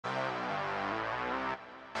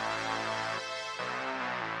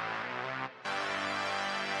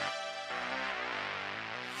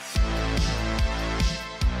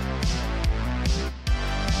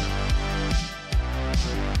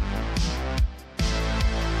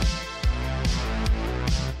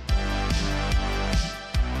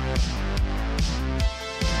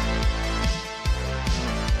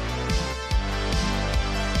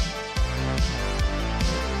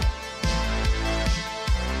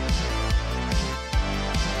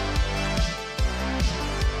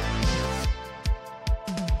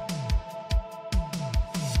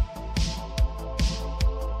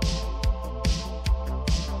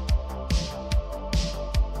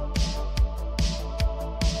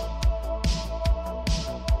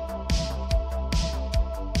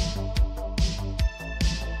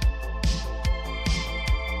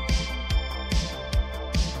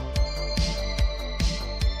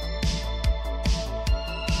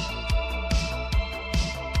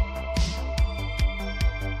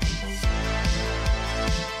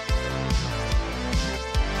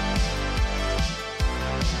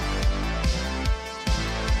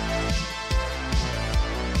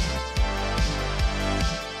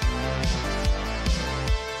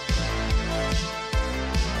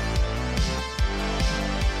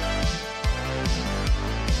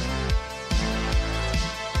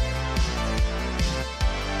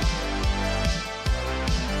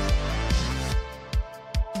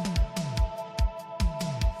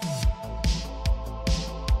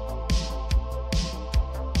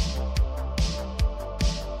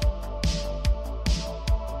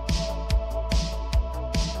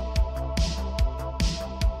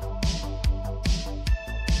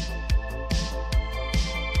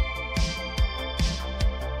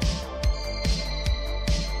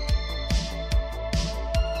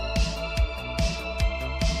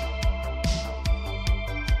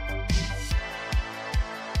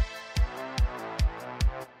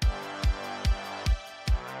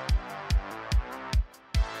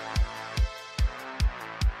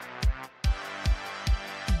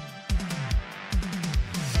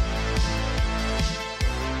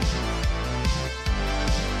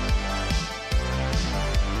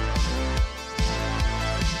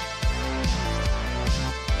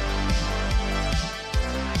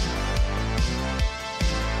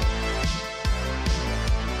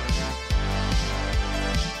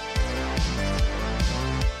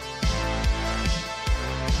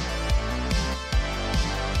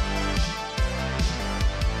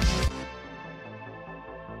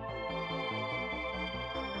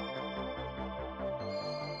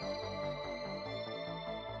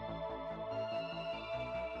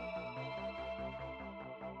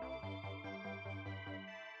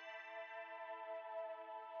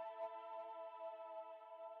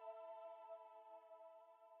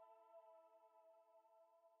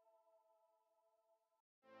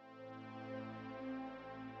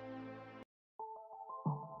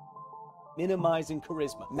minimizing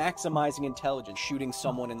charisma, maximizing intelligence, shooting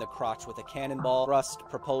someone in the crotch with a cannonball, thrust,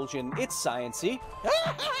 propulsion. It's science-y.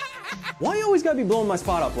 Why you always gotta be blowing my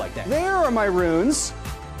spot up like that? There are my runes.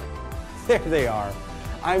 There they are.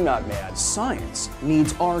 I'm not mad. Science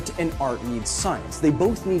needs art and art needs science. They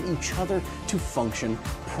both need each other to function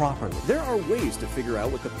properly. There are ways to figure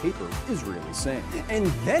out what the paper is really saying. And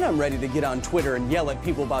then I'm ready to get on Twitter and yell at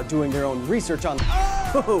people about doing their own research on...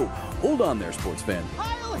 Oh, hold on there, sports fan.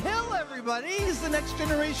 Kyle Hill, everybody! He's the next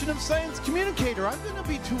generation of science communicator. I'm gonna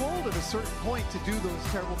be too old at a certain point to do those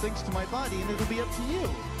terrible things to my body, and it'll be up to you.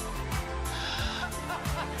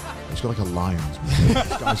 He's got like a lion's mane.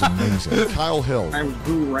 This guy's amazing. Kyle Hill. I'm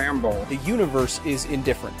Boo Rambo. The universe is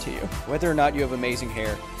indifferent to you. Whether or not you have amazing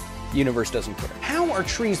hair, the universe doesn't care. How are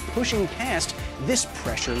trees pushing past this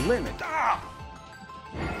pressure limit? Ah!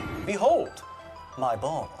 Behold, my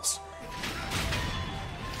balls.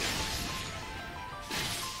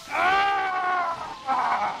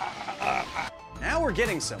 Now we're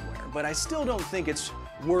getting somewhere, but I still don't think it's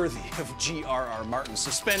worthy of G.R.R. Martin's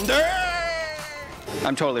suspender.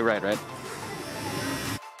 I'm totally right?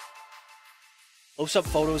 Post up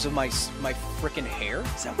photos of my frickin' hair?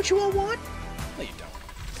 Is that what you all want? No, you don't.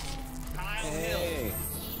 Hey,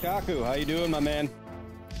 Kaku, how you doing, my man?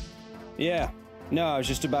 Yeah, no, I was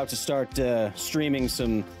just about to start streaming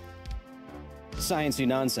some science-y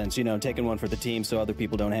nonsense, you know, taking one for the team so other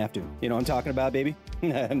people don't have to. You know what I'm talking about, baby?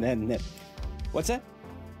 What's that?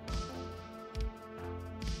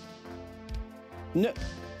 No,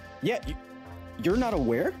 yeah, you're not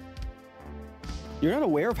aware? You're not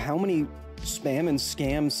aware of how many spam and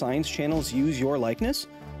scam science channels use your likeness?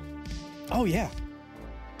 Oh, yeah.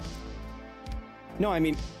 No, I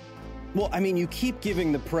mean, you keep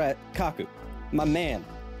giving the Kaku, my man,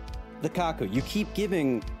 the Kaku, you keep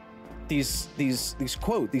giving these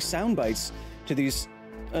sound bites to these,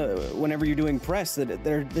 whenever you're doing press, that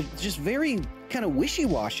they're just very kind of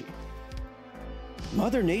wishy-washy.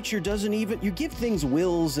 Mother Nature doesn't even, you give things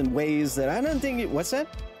wills and ways that I don't think, what's that?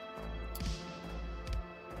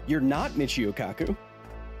 You're not Michio Kaku?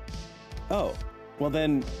 Oh, well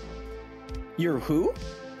then, you're who?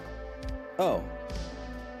 Oh.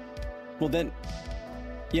 Well then,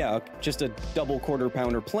 yeah, just a double quarter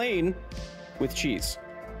pounder plain with cheese.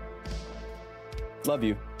 Love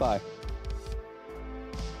you, bye.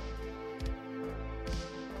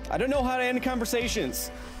 I don't know how to end conversations.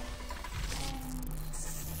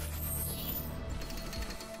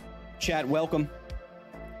 Chat, welcome.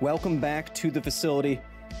 Welcome back to the facility.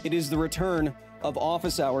 It is the return of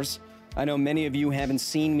office hours. I know many of you haven't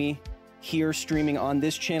seen me here streaming on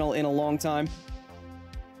this channel in a long time,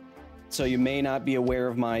 so you may not be aware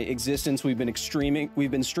of my existence. We've been extreming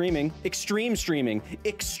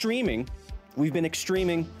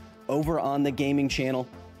over on the gaming channel,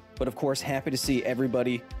 but of course, happy to see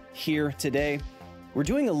everybody here today. We're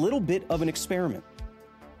doing a little bit of an experiment.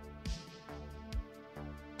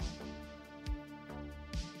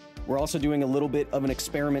 We're also doing a little bit of an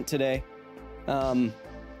experiment today.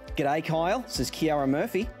 G'day, Kyle. This is Kiara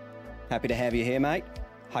Murphy. Happy to have you here, mate.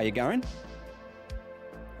 How you going?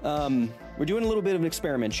 We're doing a little bit of an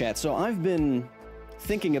experiment, chat. So I've been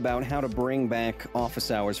thinking about how to bring back office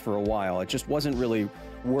hours for a while. It just wasn't really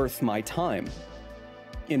worth my time,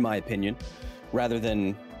 in my opinion, rather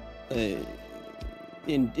than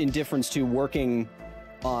in difference to working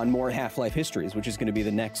on more Half-Life histories, which is going to be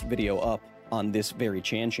the next video up on this very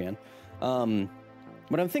Chan.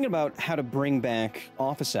 But I'm thinking about how to bring back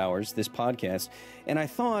office hours, this podcast, and I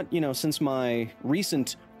thought, you know, since my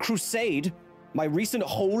recent crusade, my recent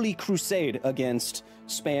holy crusade against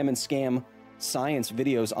spam and scam science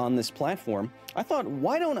videos on this platform, I thought,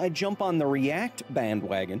 why don't I jump on the React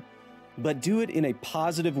bandwagon, but do it in a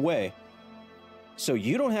positive way? So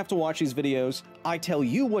you don't have to watch these videos, I tell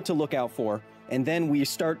you what to look out for, and then we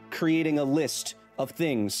start creating a list of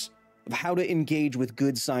things of how to engage with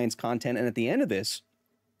good science content. And at the end of this,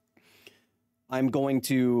 I'm going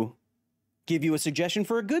to give you a suggestion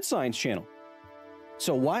for a good science channel.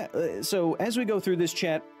 So so as we go through this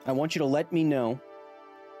chat, I want you to let me know.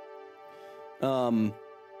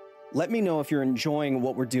 Let me know if you're enjoying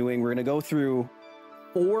what we're doing. We're going to go through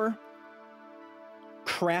 4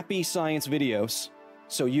 crappy science videos,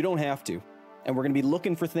 so you don't have to. And we're going to be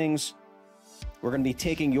looking for things. We're going to be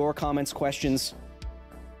taking your comments, questions,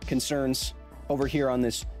 concerns over here on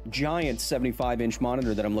this giant 75-inch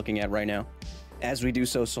monitor that I'm looking at right now as we do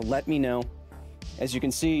so. So let me know. As you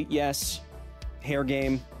can see, yes, hair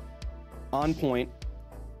game on point.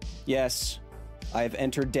 Yes, I've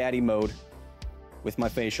entered daddy mode with my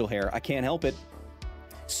facial hair. I can't help it.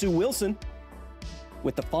 Sue Wilson,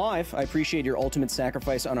 with the 5. I appreciate your ultimate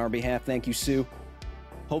sacrifice on our behalf. Thank you, Sue.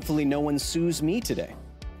 Hopefully no one sues me today.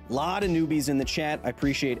 A lot of newbies in the chat. I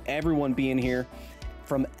appreciate everyone being here.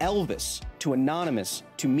 From Elvis to Anonymous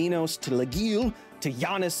to Minos to Legil to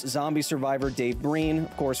Giannis, Zombie Survivor, Dave Breen,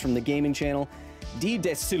 of course, from the gaming channel, D.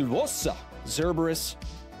 De Silvosa, Zerberus,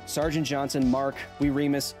 Sergeant Johnson, Mark, We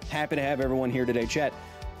Remus. Happy to have everyone here today. Chat,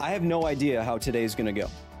 I have no idea how today's going to go.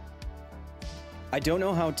 I don't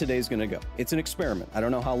know how today's going to go. It's an experiment. I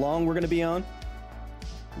don't know how long we're going to be on,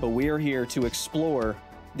 but we are here to explore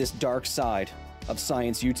this dark side of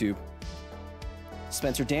science YouTube.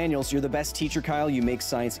 Spencer Daniels, you're the best teacher, Kyle. You make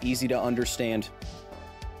science easy to understand.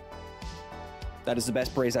 That is the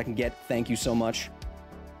best praise I can get. Thank you so much.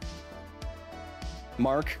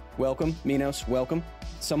 Mark, welcome. Minos, welcome.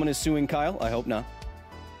 Someone is suing Kyle? I hope not.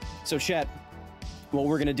 So chat, what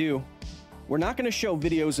we're going to do, we're not going to show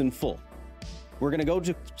videos in full. We're going to go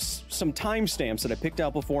to some timestamps that I picked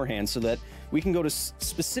out beforehand so that we can go to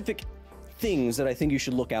specific things that I think you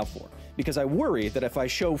should look out for. Because I worry that if I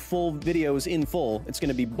show full videos in full, it's going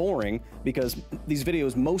to be boring because these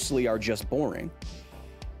videos mostly are just boring.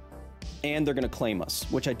 And they're going to claim us,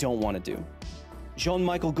 which I don't want to do.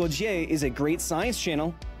 Jean-Michael Gaudier is a great science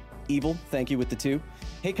channel. Evil, thank you with the 2.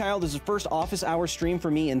 Hey Kyle, this is the first office hour stream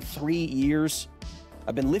for me in 3 years.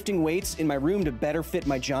 I've been lifting weights in my room to better fit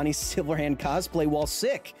my Johnny Silverhand cosplay while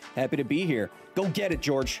sick. Happy to be here. Go get it,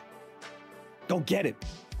 George. Go get it.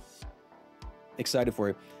 Excited for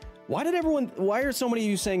you. Why are so many of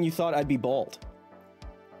you saying you thought I'd be bald?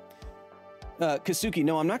 Kasuki,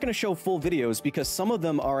 no, I'm not going to show full videos because some of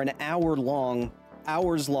them are an hours-long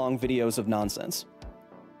videos of nonsense.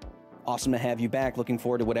 Awesome to have you back. Looking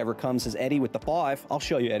forward to whatever comes, says Eddie with the 5. I'll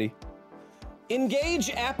show you, Eddie.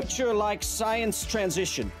 Engage aperture-like science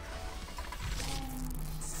transition.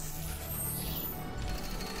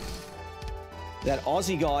 That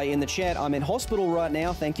Aussie guy in the chat, I'm in hospital right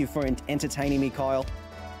now. Thank you for entertaining me, Kyle.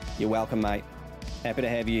 You're welcome, mate. Happy to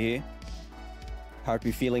have you here. Hope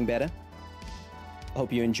you're feeling better.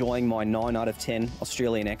 Hope you're enjoying my 9 out of 10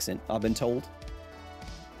 Australian accent, I've been told.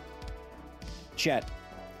 Chat,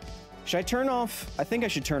 should I turn off? I think I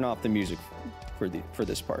should turn off the music for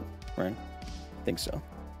this part, right? I think so.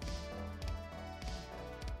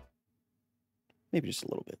 Maybe just a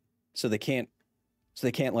little bit. So they can't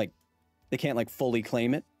like fully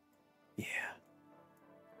claim it. Yeah.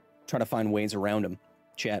 Try to find ways around them.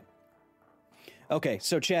 Chat. Okay,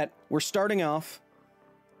 so chat, we're starting off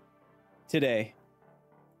today.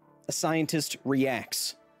 A scientist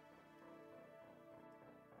reacts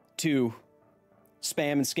to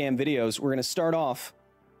spam and scam videos. We're going to start off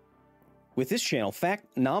with this channel, Fact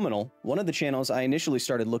Nominal, one of the channels I initially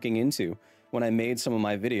started looking into when I made some of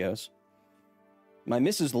my videos. My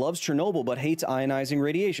missus loves Chernobyl but hates ionizing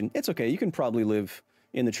radiation. It's okay, you can probably live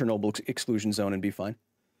in the Chernobyl exclusion zone and be fine.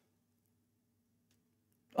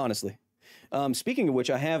 Honestly. Speaking of which,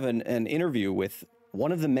 I have an interview with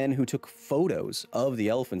one of the men who took photos of the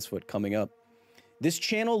elephant's foot coming up. This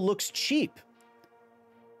channel looks cheap,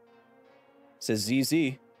 says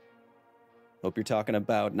ZZ. Hope you're talking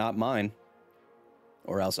about not mine,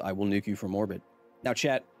 or else I will nuke you from orbit. Now,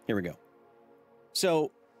 chat, here we go.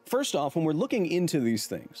 So, first off, when we're looking into these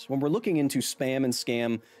things, when we're looking into spam and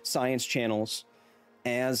scam science channels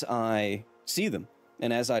as I see them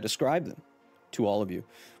and as I describe them to all of you,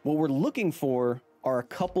 what we're looking for are a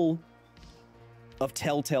couple of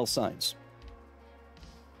telltale signs.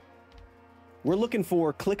 We're looking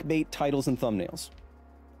for clickbait titles and thumbnails.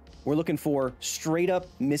 We're looking for straight up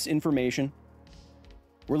misinformation.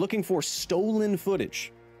 We're looking for stolen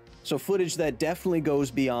footage. So footage that definitely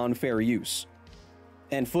goes beyond fair use.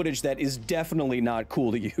 And footage that is definitely not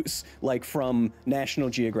cool to use, like from National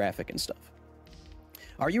Geographic and stuff.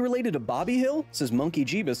 Are you related to Bobby Hill? Says Monkey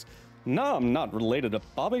Jeebus. No, I'm not related to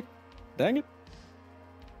Bobby. Dang it.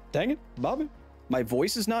 Dang it, Bobby. My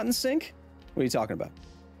voice is not in sync? What are you talking about?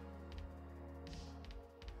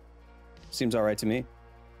 Seems all right to me.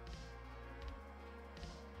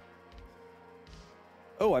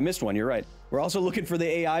 Oh, I missed one. You're right. We're also looking for the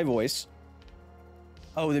AI voice.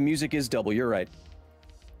 Oh, the music is double. You're right.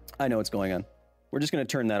 I know what's going on. We're just going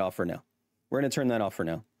to turn that off for now. We're going to turn that off for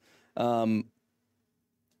now. And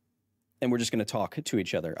we're just going to talk to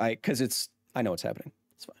each other. Because I know what's happening.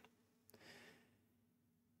 It's fine.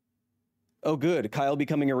 Oh, good. Kyle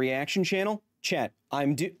becoming a reaction channel? Chat,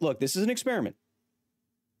 look, this is an experiment.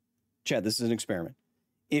 Chat, this is an experiment.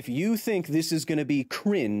 If you think this is going to be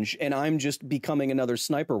cringe and I'm just becoming another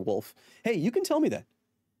sniper wolf, hey, you can tell me that.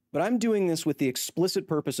 But I'm doing this with the explicit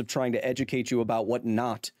purpose of trying to educate you about what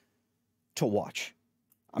not to watch.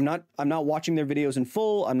 I'm not watching their videos in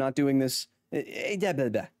full. I'm not doing this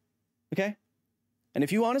Okay? And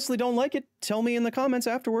if you honestly don't like it, tell me in the comments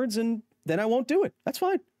afterwards, and then I won't do it. That's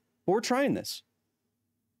fine. But we're trying this.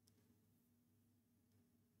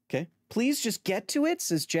 Okay? Please just get to it,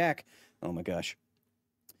 says Jack. Oh my gosh.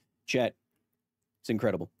 Chat. It's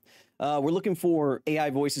incredible. We're looking for AI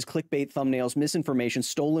voices, clickbait, thumbnails, misinformation,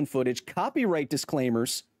 stolen footage, copyright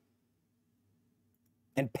disclaimers,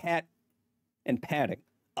 and padding.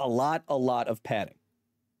 A lot of padding.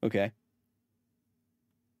 Okay?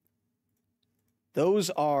 Those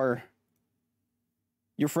are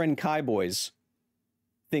your friend Kai Boy's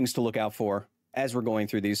things to look out for as we're going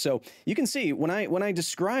through these. So you can see when I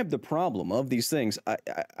describe the problem of these things,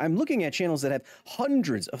 I'm looking at channels that have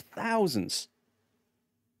hundreds of thousands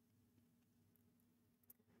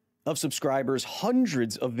of subscribers,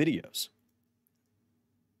 hundreds of videos.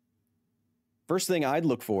 First thing I'd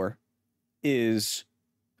look for is,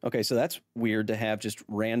 okay, so that's weird to have just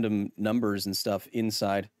random numbers and stuff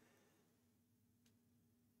inside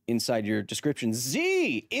your description.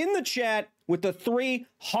 Z in the chat with the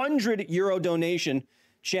 €300 donation.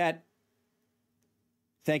 Chat,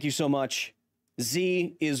 thank you so much.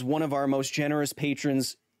 Z is one of our most generous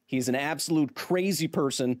patrons. He's an absolute crazy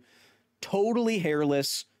person, totally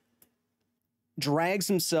hairless, drags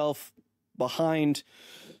himself behind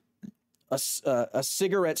a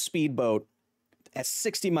cigarette speedboat at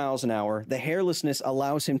 60 miles an hour. The hairlessness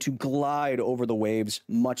allows him to glide over the waves,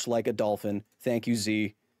 much like a dolphin. Thank you,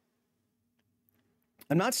 Z.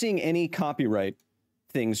 I'm not seeing any copyright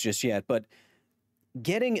things just yet, but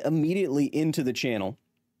getting immediately into the channel,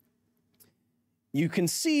 you can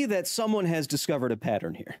see that someone has discovered a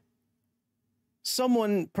pattern here.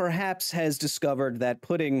 Someone perhaps has discovered that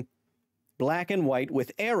putting black and white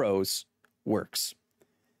with arrows works.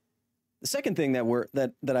 The second thing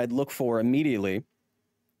that I'd look for immediately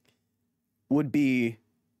would be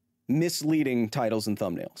misleading titles and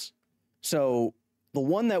thumbnails. So the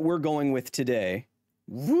one that we're going with today,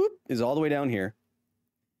 whoop, is all the way down here.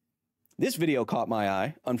 This video caught my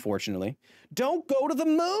eye, unfortunately. Don't go to the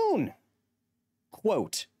moon!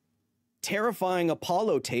 Quote, terrifying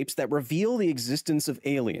Apollo tapes that reveal the existence of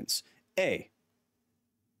aliens. A,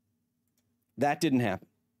 that didn't happen.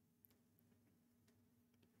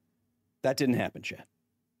 That didn't happen, chat.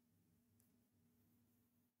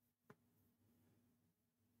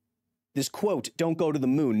 This quote, don't go to the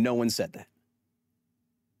moon, no one said that.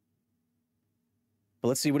 But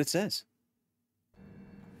let's see what it says.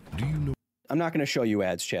 Do you know? I'm not going to show you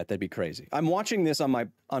ads, chat. That'd be crazy. I'm watching this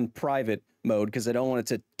on private mode because I don't want it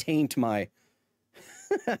to taint my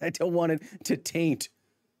I don't want it to taint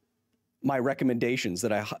my recommendations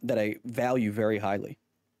that I value very highly.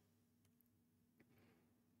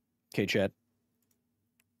 Okay, chat.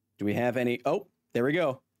 Do we have any? Oh, there we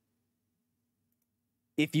go.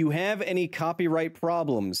 If you have any copyright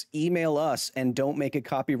problems, email us and don't make a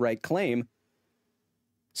copyright claim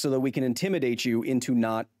so that we can intimidate you into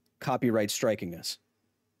not copyright striking us.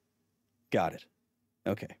 Got it.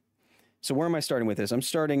 Okay. So where am I starting with this? I'm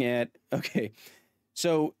starting at, okay.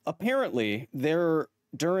 So apparently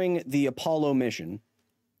during the Apollo mission,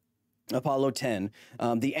 Apollo 10,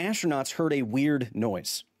 the astronauts heard a weird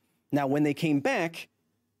noise. Now, when they came back,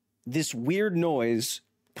 this weird noise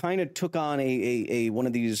kind of took on a one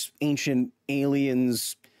of these ancient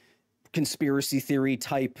aliens conspiracy theory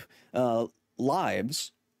type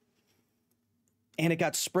lives. And it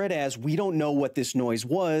got spread as, we don't know what this noise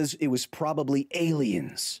was. It was probably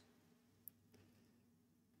aliens.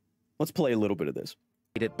 Let's play a little bit of this.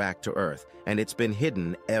 It back to Earth, and it's been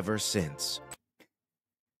hidden ever since.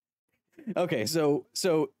 Okay, so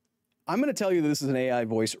I'm going to tell you this is an AI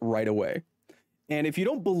voice right away. And if you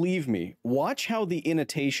don't believe me, watch how the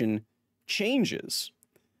intonation changes.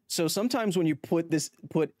 So sometimes when you put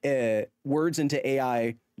words into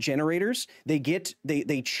AI generators, they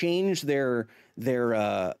change the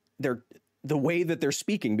way that they're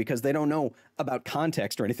speaking because they don't know about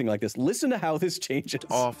context or anything like this. Listen to how this changes.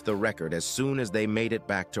 Off the record as soon as they made it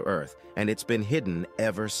back to Earth, and it's been hidden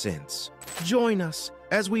ever since. Join us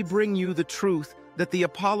as we bring you the truth that the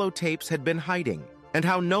Apollo tapes had been hiding, and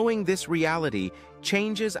how knowing this reality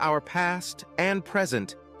changes our past and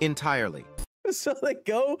present entirely. So they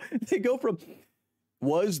go from,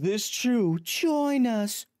 was this true? Join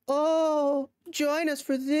us. Oh, join us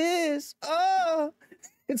for this. Oh,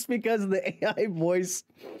 it's because the AI voice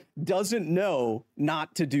doesn't know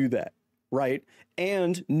not to do that, right?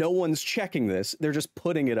 And no one's checking this. They're just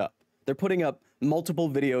putting it up. They're putting up multiple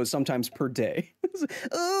videos, sometimes per day.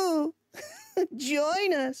 Oh,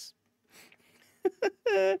 join us.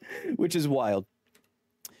 Which is wild.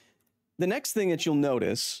 The next thing that you'll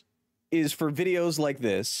notice is for videos like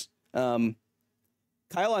this, Kyle,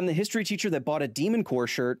 I'm the history teacher that bought a Demon Core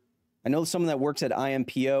shirt. I know someone that works at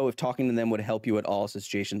IMPO. If talking to them would help you at all, says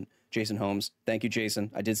Jason Holmes. Thank you,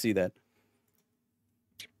 Jason. I did see that.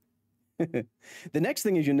 The next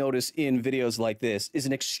thing you notice in videos like this is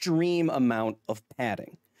an extreme amount of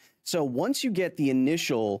padding. So once you get the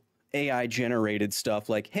initial AI generated stuff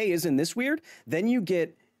like, hey, isn't this weird? Then you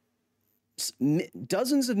get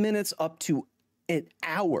dozens of minutes up to an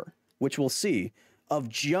hour, which we'll see, of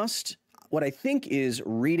just what I think is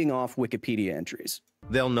reading off Wikipedia entries.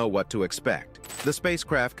 They'll know what to expect. The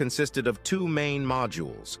spacecraft consisted of two main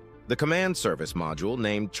modules, the Command Service module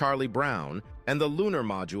named Charlie Brown and the Lunar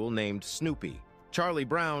module named Snoopy. Charlie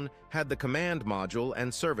Brown had the Command module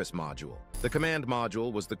and Service module. The Command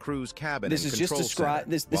module was the crew's cabin and control center, while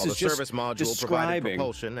the Service module provided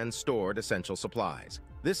propulsion and stored essential supplies.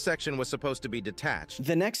 This section was supposed to be detached.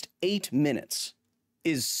 The next 8 minutes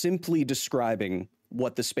is simply describing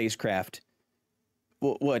what the spacecraft,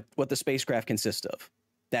 what the spacecraft consists of.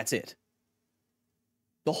 That's it.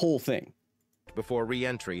 The whole thing. Before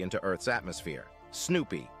re-entry into Earth's atmosphere,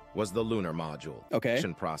 Snoopy was the lunar module. Okay.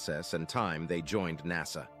 Process and time they joined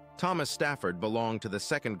NASA. Thomas Stafford belonged to the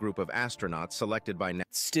second group of astronauts selected by NASA.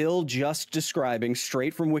 Still just describing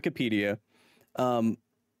straight from Wikipedia.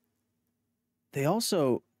 They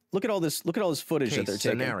also look at all this footage that they're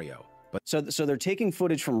taking. Scenario. But so they're taking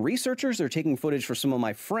footage from researchers, they're taking footage for some of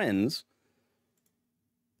my friends.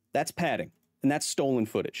 That's padding, and that's stolen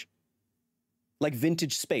footage. Like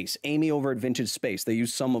Vintage Space, Amy over at Vintage Space, they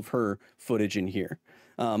used some of her footage in here.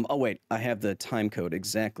 Oh wait, I have the time code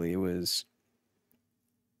exactly. It was,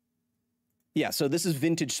 yeah, so this is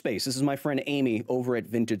Vintage Space. This is my friend Amy over at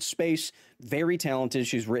Vintage Space. Very talented.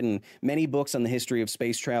 She's written many books on the history of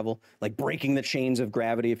space travel, like Breaking the Chains of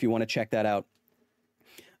Gravity, if you want to check that out.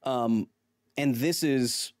 And this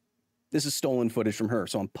is stolen footage from her,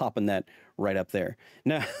 so I'm popping that right up there.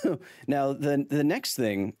 Now the next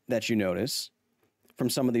thing that you notice from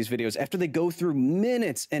some of these videos, after they go through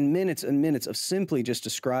minutes and minutes and minutes of simply just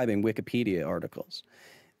describing Wikipedia articles,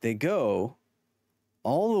 they go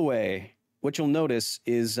all the way. What you'll notice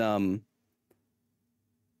is, you'll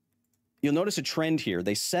notice a trend here.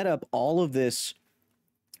 They set up all of this.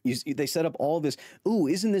 They set up all of this. Ooh,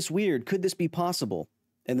 isn't this weird? Could this be possible?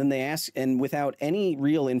 And then they ask, and without any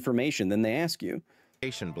real information, then they ask you.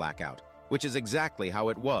 Blackout, which is exactly how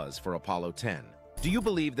it was for Apollo 10. Do you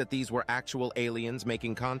believe that these were actual aliens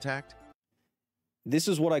making contact? This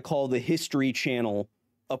is what I call the History Channel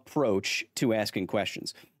approach to asking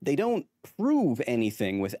questions. They don't prove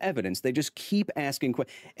anything with evidence. They just keep asking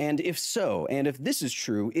questions. And if so, and if this is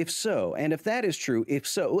true, if so, and if that is true, if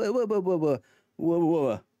so, whoa.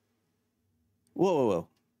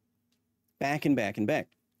 Back and back and back.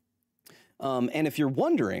 And if you're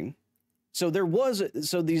wondering, so these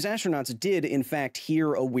astronauts did in fact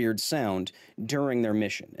hear a weird sound during their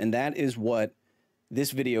mission, and that is what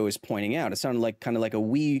this video is pointing out. It sounded like kind of like a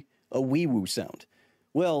wee-woo sound.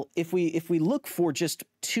 Well, if we look for just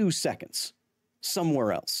 2 seconds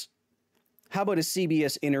somewhere else, how about a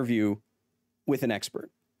CBS interview with an expert?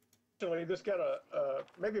 This got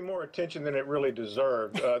maybe more attention than it really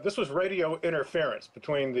deserved. This was radio interference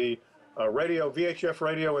between the VHF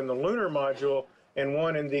radio in the lunar module and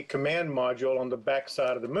one in the command module on the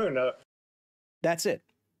backside of the moon. That's it.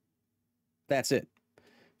 That's it.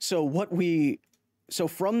 So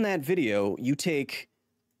from that video, you take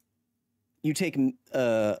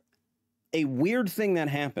a weird thing that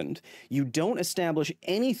happened. You don't establish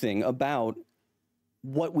anything about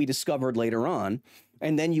what we discovered later on,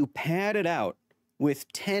 and then you pad it out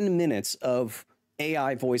with 10 minutes of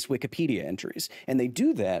AI voice Wikipedia entries. And they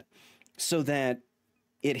do that so that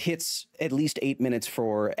it hits at least 8 minutes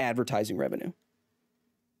for advertising revenue.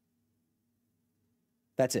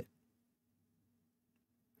 That's it.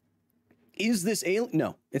 Is this alien?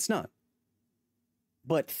 No, it's not.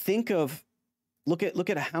 But look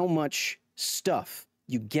at how much stuff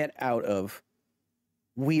you get out of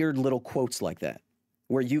weird little quotes like that,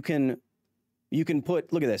 where you can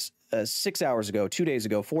put, look at this, 6 hours ago, 2 days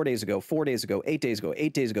ago, 4 days ago, 4 days ago, 8 days ago,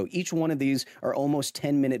 8 days ago. Each one of these are almost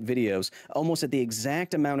 10-minute videos, almost at the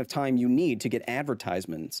exact amount of time you need to get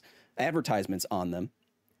advertisements on them.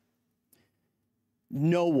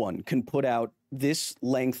 No one can put out this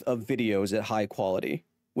length of videos at high quality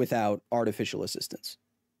without artificial assistance.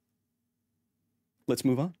 Let's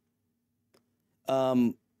move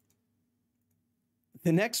on.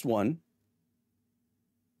 The next one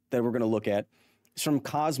that we're going to look at is from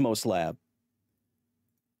Cosmos Lab.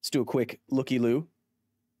 Let's do a quick looky-loo.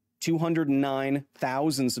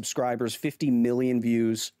 209,000 subscribers, 50 million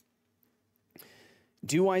views.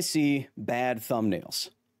 Do I see bad thumbnails?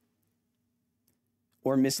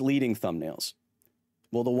 or misleading thumbnails.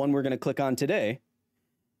 Well, the one we're going to click on today,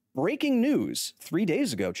 breaking news 3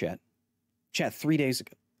 days ago, chat. Chat, 3 days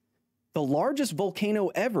ago. The largest volcano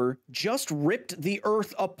ever just ripped the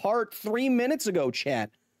Earth apart 3 minutes ago, chat.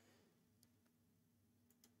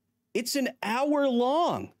 It's an hour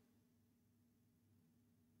long.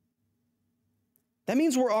 That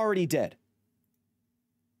means we're already dead.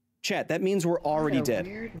 Chat, that means we're already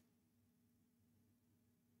dead.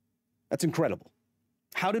 That's incredible.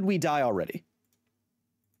 How did we die already?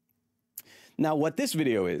 Now, what this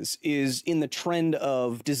video is in the trend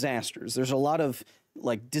of disasters. There's a lot of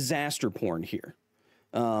like disaster porn here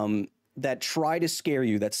that try to scare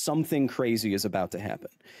you that something crazy is about to happen.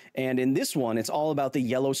 And in this one, it's all about the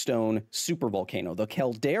Yellowstone supervolcano, the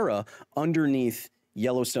caldera underneath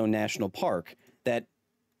Yellowstone National Park. That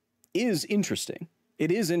is interesting.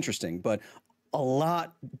 It is interesting, but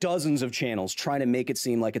dozens of channels trying to make it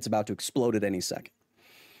seem like it's about to explode at any second.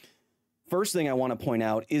 First thing I want to point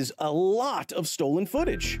out is a lot of stolen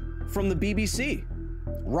footage from the BBC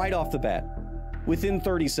right off the bat. Within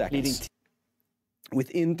 30 seconds.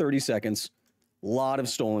 Within 30 seconds, a lot of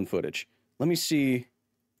stolen footage. Let me see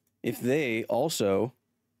if they also...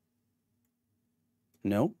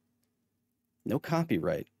 No. No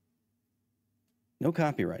copyright. No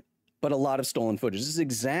copyright. But a lot of stolen footage. This is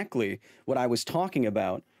exactly what I was talking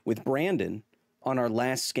about with Brandon on our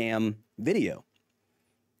last scam video.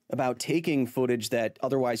 About taking footage that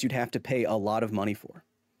otherwise you'd have to pay a lot of money for.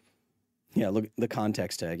 Yeah, look at the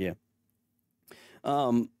context tag, yeah.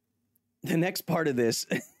 The next part of this,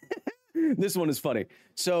 this one is funny.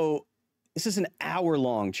 So this is an hour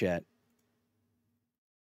long, chat.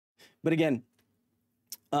 But again,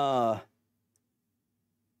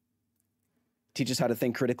 teach us how to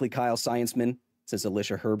think critically, Kyle Scienceman, says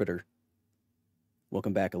Alicia Herbeter.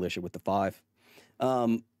 Welcome back, Alicia, with the 5.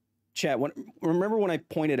 Chat, remember when I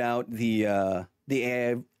pointed out the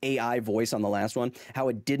AI voice on the last one, how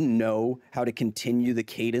it didn't know how to continue the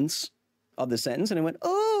cadence of the sentence, and it went,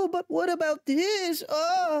 oh, but what about this?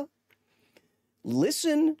 Oh.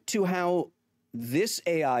 Listen to how this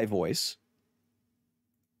AI voice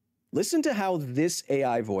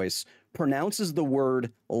pronounces the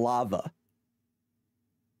word lava.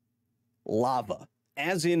 Lava.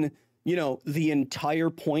 As in, you know, the entire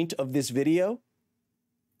point of this video.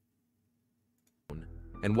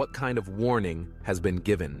 And what kind of warning has been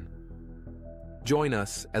given. Join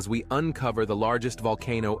us as we uncover the largest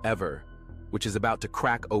volcano ever, which is about to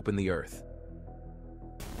crack open the Earth.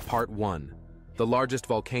 Part 1. The largest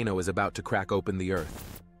volcano is about to crack open the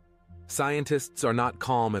Earth. Scientists are not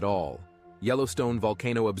calm at all. Yellowstone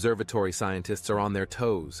Volcano Observatory scientists are on their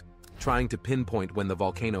toes, trying to pinpoint when the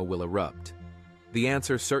volcano will erupt. The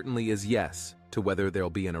answer certainly is yes to whether there'll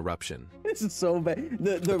be an eruption. This is so bad.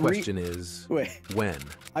 The question is, when?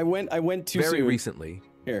 I went too soon. Very recently,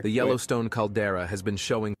 the Yellowstone caldera has been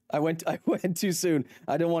showing... I went too soon.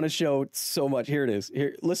 I don't want to show so much. Here it is.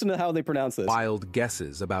 Here, listen to how they pronounce this. Wild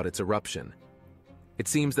guesses about its eruption. It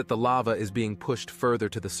seems that the lava is being pushed further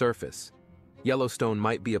to the surface. Yellowstone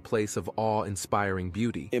might be a place of awe-inspiring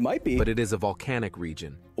beauty. It might be. But it is a volcanic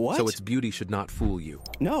region. What? So its beauty should not fool you.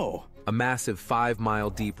 No. A massive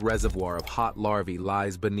 5-mile-deep reservoir of hot larvae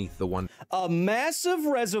lies beneath the one. A massive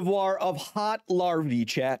reservoir of hot larvae,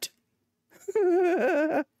 chat.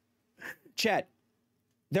 Chat.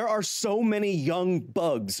 There are so many young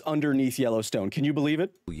bugs underneath Yellowstone. Can you believe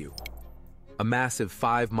it? A massive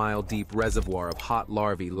 5-mile-deep reservoir of hot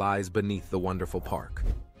larvae lies beneath the wonderful park.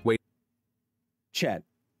 Wait. Chat,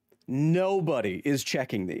 nobody is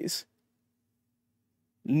checking these.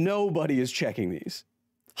 Nobody is checking these.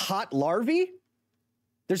 Hot larvae?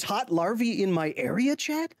 There's hot larvae in my area,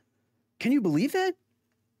 chat? Can you believe that?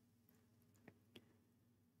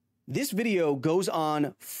 This video goes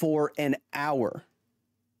on for an hour.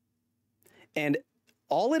 And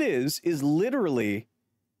all it is literally,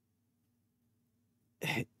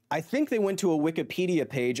 I think they went to a Wikipedia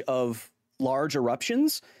page of large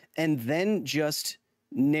eruptions and then just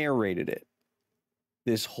narrated it.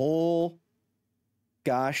 This whole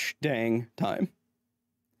gosh dang time.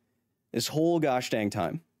 This whole gosh dang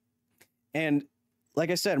time. And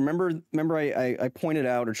like I said, remember I pointed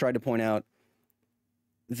out or tried to point out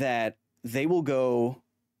that they will go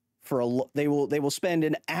for they will spend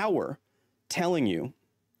an hour telling you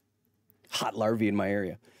hot larvae in my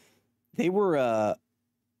area. They were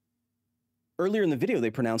earlier in the video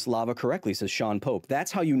they pronounced lava correctly, says Sean Pope.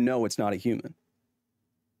 That's how you know it's not a human.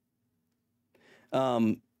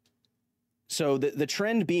 So the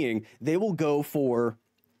trend being they will go for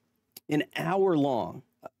an hour long.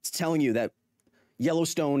 It's telling you that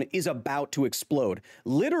Yellowstone is about to explode.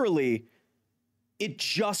 Literally, It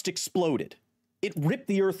just exploded. It ripped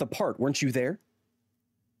the Earth apart. Weren't you there?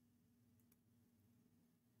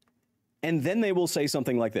 And then they will say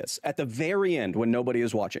something like this at the very end when nobody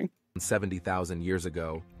is watching. 70,000 years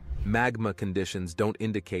ago, magma conditions don't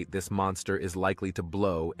indicate this monster is likely to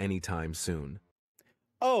blow anytime soon.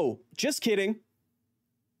 Oh, just kidding.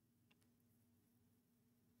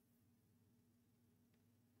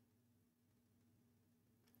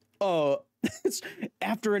 It's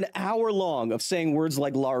after an hour long of saying words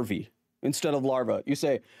like larvae instead of larva, you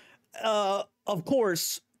say, of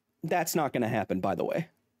course, that's not going to happen, by the way.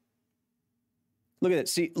 Look at it.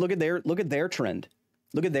 See, look at their trend.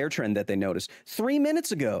 Look at their trend that they noticed 3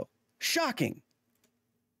 minutes ago. Shocking.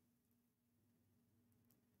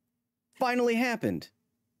 Finally happened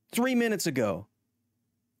 3 minutes ago.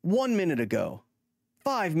 1 minute ago.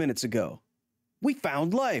 5 minutes ago. We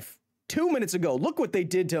found life 2 minutes ago. Look what they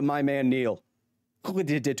did to my man Neil. Look what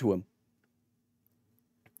they did to him.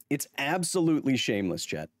 It's absolutely shameless,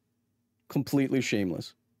 chat. Completely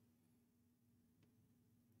shameless.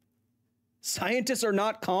 Scientists are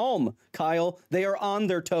not calm, Kyle. They are on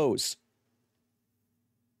their toes.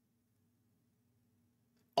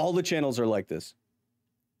 All the channels are like this.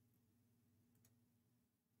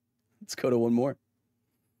 Let's go to one more.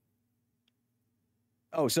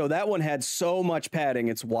 Oh, so that one had so much padding,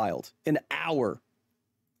 it's wild. An hour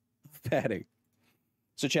of padding.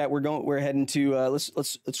 So chat, we're heading to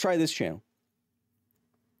let's try this channel.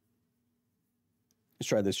 Let's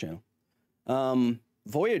try this channel.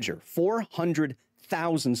 Voyager,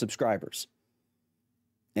 400,000 subscribers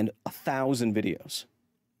and 1,000 videos.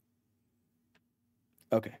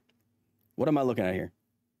 Okay. What am I looking at here?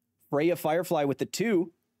 Freya Firefly with the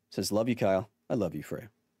 2 says, love you, Kyle. I love you, Freya.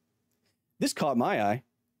 This caught my eye.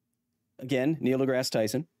 Again, Neil deGrasse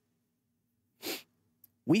Tyson.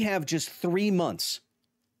 We have just 3 months.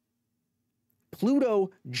 Pluto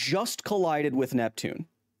just collided with Neptune,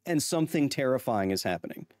 and something terrifying is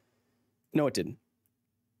happening. No, it didn't.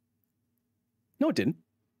 No, it didn't.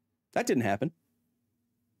 That didn't happen.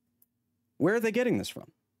 Where are they getting this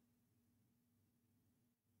from?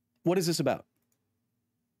 What is this about?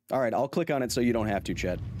 All right, I'll click on it so you don't have to,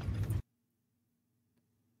 Chad.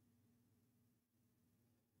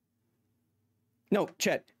 No,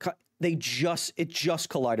 Chad, it just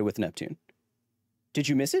collided with Neptune. Did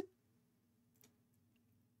you miss it?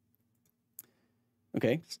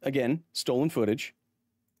 Okay, again, stolen footage.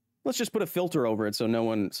 Let's just put a filter over it so no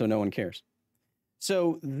one cares.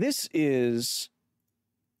 So this is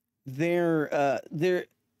their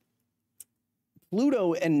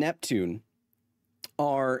Pluto and Neptune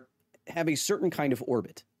have a certain kind of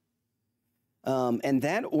orbit. And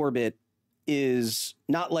that orbit is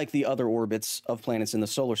not like the other orbits of planets in the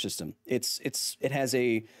solar system. It has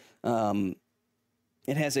a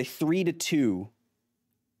 3-to-2.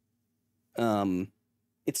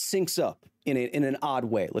 It syncs up in an odd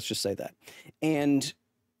way. Let's just say that. And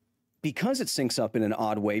because it syncs up in an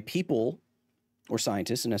odd way, people or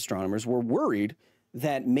scientists and astronomers were worried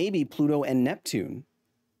that maybe Pluto and Neptune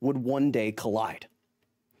would one day collide.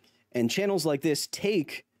 And channels like this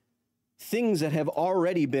take things that have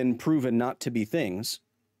already been proven not to be things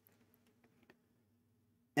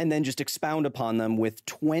and then just expound upon them with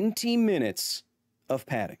 20 minutes of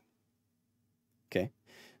padding. Okay,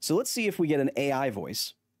 so let's see if we get an AI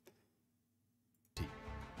voice.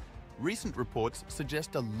 Recent reports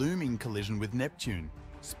suggest a looming collision with Neptune,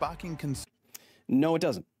 sparking concern. No, it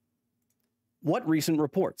doesn't. What recent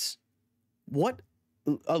reports? What?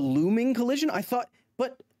 A looming collision? I thought,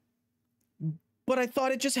 but I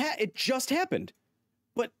thought it just happened.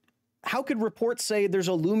 But how could reports say there's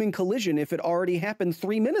a looming collision if it already happened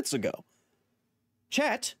 3 minutes ago?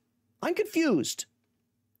 Chat, I'm confused.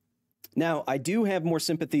 Now, I do have more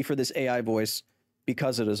sympathy for this AI voice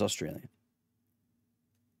because it is Australian.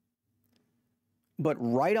 But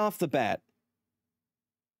right off the bat,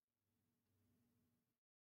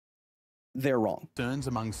 they're wrong. Concerns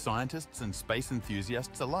among scientists and space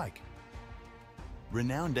enthusiasts alike.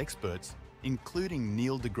 Renowned experts, including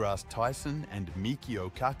Neil deGrasse Tyson and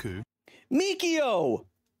Mikio Kaku. Mikio!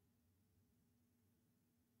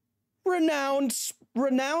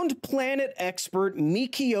 Renowned planet expert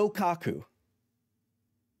Mikio Kaku.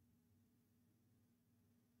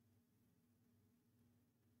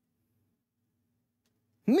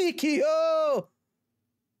 Mikio!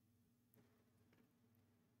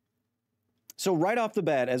 So right off the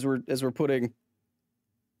bat, as we're putting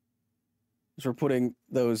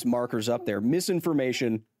those markers up there,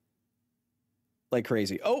 misinformation like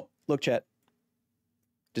crazy. Oh, look, chat.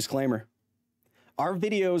 Disclaimer. Our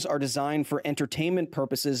videos are designed for entertainment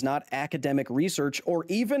purposes, not academic research or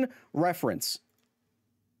even reference.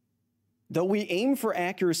 Though we aim for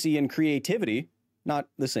accuracy and creativity, not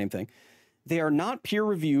the same thing, they are not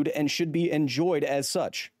peer-reviewed and should be enjoyed as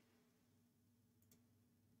such.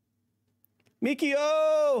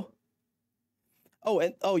 Mikio!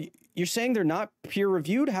 Oh, you're saying they're not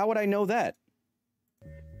peer-reviewed? How would I know that?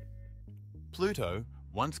 Pluto,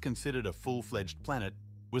 once considered a full-fledged planet,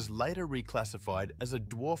 was later reclassified as a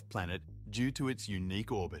dwarf planet due to its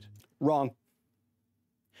unique orbit. Wrong.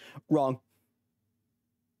 Wrong.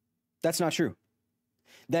 That's not true.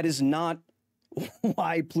 That is not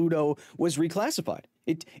why Pluto was reclassified.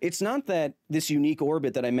 It's not that this unique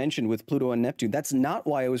orbit that I mentioned with Pluto and Neptune, that's not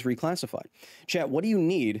why it was reclassified. Chat, what do you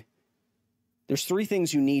need? There's 3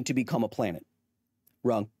 things you need to become a planet.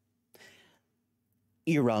 Wrong.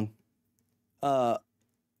 You're wrong.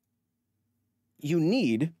 You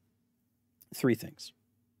need 3 things.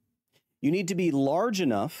 You need to be large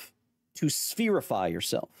enough to spherify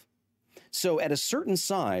yourself. So at a certain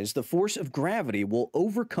size, the force of gravity will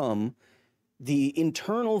overcome the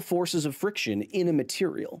internal forces of friction in a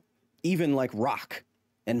material, even like rock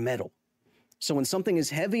and metal. So when something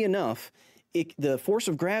is heavy enough, the force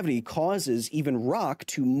of gravity causes even rock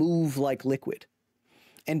to move like liquid.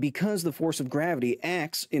 And because the force of gravity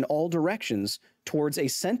acts in all directions towards a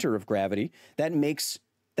center of gravity, that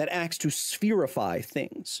acts to spherify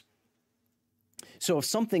things. So if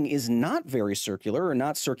something is not very circular or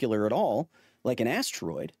not circular at all, like an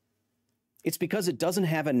asteroid, it's because it doesn't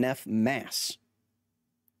have enough mass.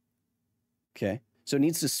 Okay, so it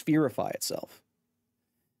needs to spherify itself.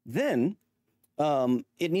 Then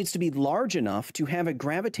it needs to be large enough to have a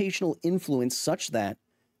gravitational influence such that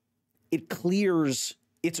it clears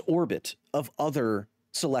its orbit of other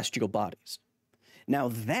celestial bodies. Now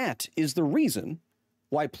that is the reason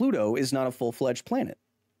why Pluto is not a full-fledged planet.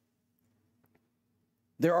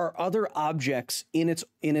 There are other objects in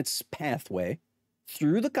its pathway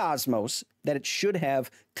through the cosmos that it should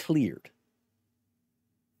have cleared.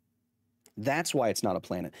 That's why it's not a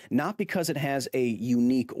planet, not because it has a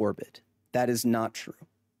unique orbit. That is not true.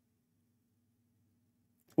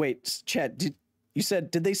 Wait, Chet, did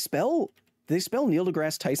they spell Neil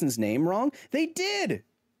deGrasse Tyson's name wrong? They did.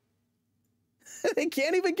 They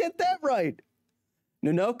can't even get that right.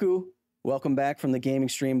 Nunoku, welcome back from the gaming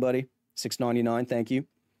stream, buddy. $6.99, thank you.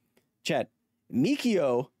 Chat,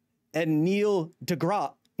 Mikio and Neil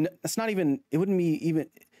deGrasse. That's not even, it wouldn't be even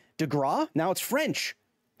deGrasse? Now it's French.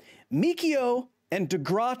 Mikio and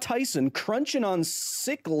deGrasse Tyson crunching on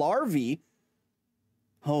sick larvae.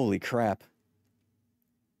 Holy crap.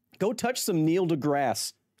 Go touch some Neil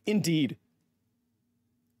deGrasse. Indeed.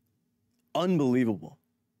 Unbelievable.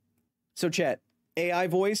 So chat, AI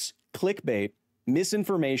voice, clickbait,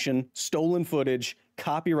 misinformation, stolen footage,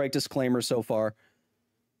 copyright disclaimer so far.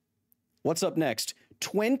 What's up next?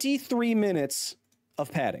 23 minutes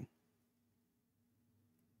of padding.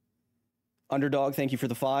 Underdog, thank you for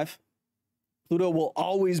the 5. Pluto will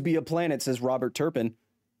always be a planet, says Robert Turpin,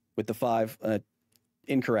 with the 5.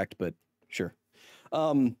 Incorrect, but sure.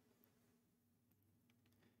 Now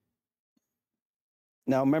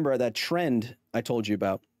remember that trend I told you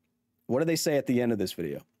about. What do they say at the end of this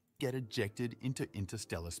video? Get ejected into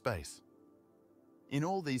interstellar space. In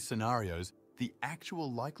all these scenarios, the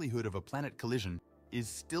actual likelihood of a planet collision is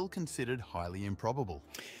still considered highly improbable.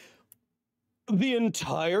 The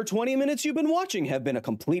entire 20 minutes you've been watching have been a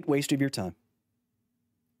complete waste of your time.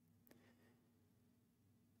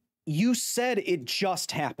 You said it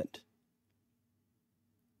just happened.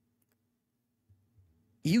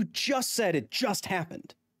 You just said it just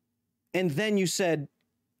happened. And then you said,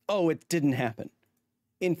 oh, it didn't happen.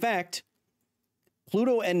 In fact,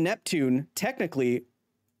 Pluto and Neptune technically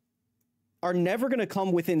are never going to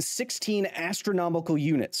come within 16 astronomical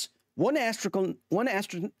units. One astronomical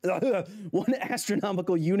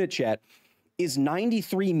unit, chat, is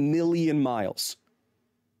 93 million miles.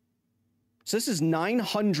 So this is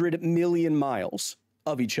 900 million miles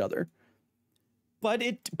of each other. But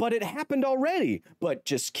it happened already. But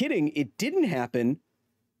just kidding, it didn't happen.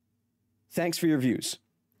 Thanks for your views.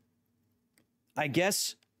 I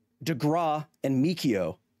guess deGrasse and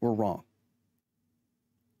Mikio were wrong.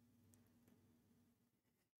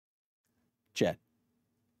 Chat,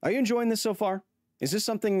 are you enjoying this so far? Is this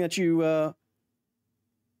something that you,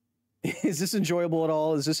 is this enjoyable at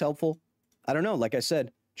all? Is this helpful? I don't know. Like I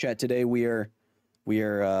said, chat, today we're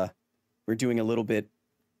doing a little bit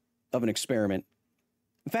of an experiment.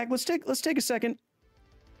 In fact, let's take a second.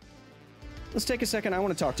 Let's take a second. I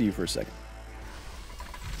want to talk to you for a second.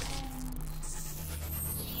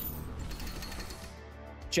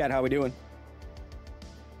 Chat, how we doing?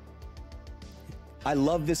 I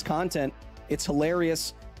love this content. It's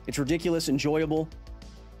hilarious. It's ridiculous, enjoyable.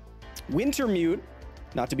 Wintermute,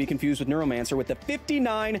 not to be confused with Neuromancer, with the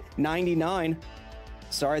 $59.99.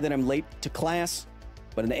 Sorry that I'm late to class,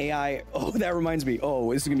 but an AI... Oh, that reminds me.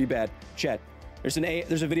 Oh, this is going to be bad. Chat. There's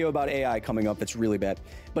a video about AI coming up that's really bad.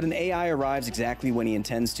 But an AI arrives exactly when he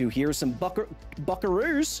intends to. Here are some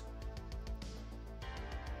buckaroos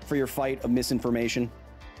for your fight of misinformation.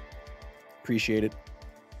 Appreciate it.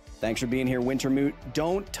 Thanks for being here, Wintermute.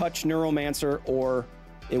 Don't touch Neuromancer or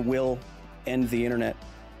it will end the internet.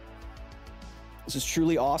 This is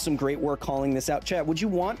truly awesome. Great work calling this out. Chat, would you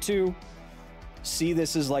want to see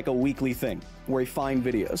this as like a weekly thing where we find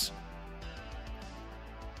videos?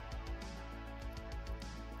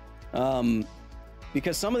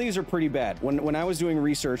 Because some of these are pretty bad. When I was doing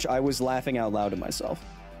research, I was laughing out loud to myself.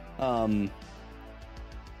 Oh,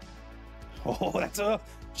 that's a...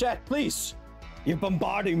 Chat, please. You're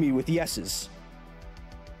bombarding me with yeses.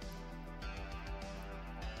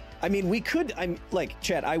 I mean, we could... I'm like,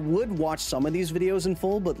 chat, I would watch some of these videos in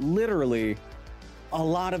full, but literally, a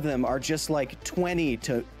lot of them are just like 20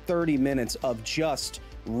 to 30 minutes of just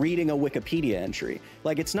reading a Wikipedia entry.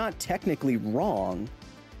 Like, it's not technically wrong.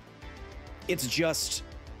 It's just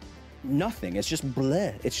nothing. It's just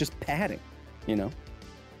bleh. It's just padding, you know?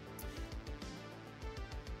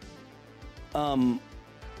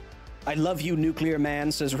 I love you, Nuclear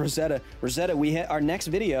Man, says Rosetta. Rosetta, our next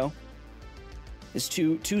video is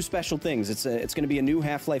two special things. It's going to be a new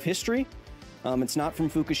Half-Life history. It's not from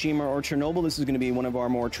Fukushima or Chernobyl. This is going to be one of our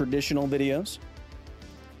more traditional videos.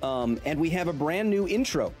 And we have a brand new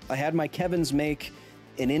intro. I had my Kevins make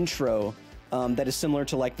an intro that is similar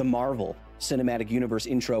to like the Marvel Cinematic Universe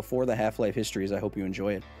intro for the Half-Life histories. I hope you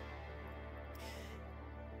enjoy it.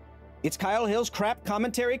 It's Kyle Hill's Crap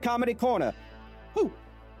Commentary Comedy Corner. Whoo!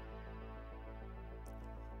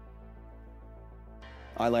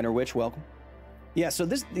 Eyeliner Witch, welcome. Yeah, so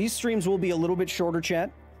these streams will be a little bit shorter,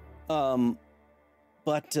 chat.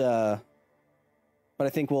 But I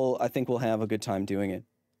think we'll have a good time doing it.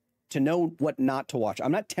 To know what not to watch.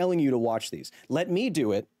 I'm not telling you to watch these. Let me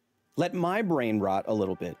do it. Let my brain rot a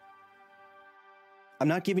little bit. I'm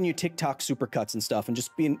not giving you TikTok supercuts and stuff and just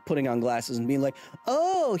putting on glasses and being like,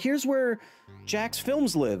 oh, here's where Jax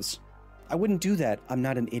Films lives. I wouldn't do that. I'm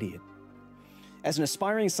not an idiot. As an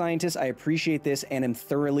aspiring scientist, I appreciate this and am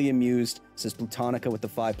thoroughly amused, says Plutonica with the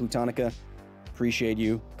 5. Plutonica, appreciate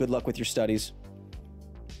you. Good luck with your studies.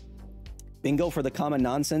 Bingo for the common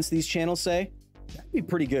nonsense these channels say. That'd be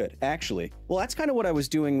pretty good, actually. Well, that's kind of what I was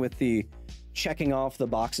doing with the checking off the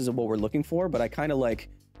boxes of what we're looking for, but I kind of like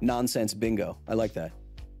nonsense bingo. I like that.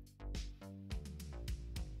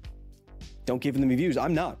 Don't give them views.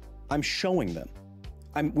 I'm not. I'm showing them.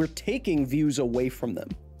 We're taking views away from them.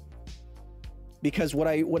 Because what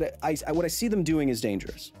I see them doing is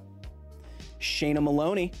dangerous. Shayna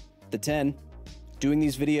Maloney, the 10, doing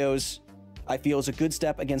these videos, I feel is a good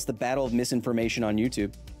step against the battle of misinformation on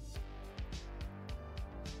YouTube.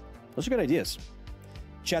 Those are good ideas.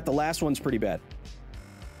 Chat, the last one's pretty bad.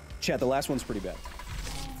 Chat, the last one's pretty bad.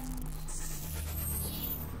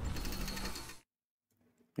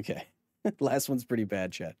 Okay. Last one's pretty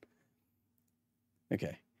bad, chat.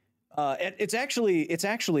 Okay. It's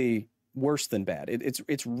actually worse than bad.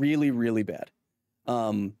 It's really, really bad.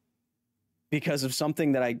 Because of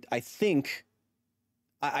something that I think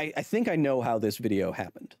I know how this video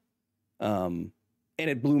happened. And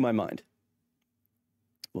it blew my mind.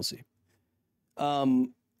 We'll see.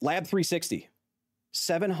 Lab 360,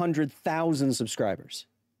 700,000 subscribers.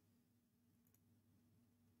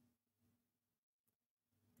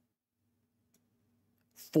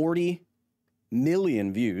 $40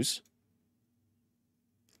 million views.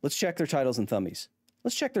 Let's check their titles and thumbies.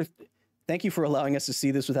 Let's check their... Thank you for allowing us to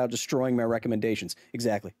see this without destroying my recommendations.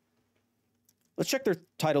 Exactly. Let's check their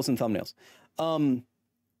titles and thumbnails.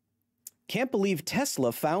 Can't believe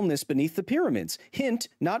Tesla found this beneath the pyramids. Hint,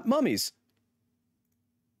 not mummies.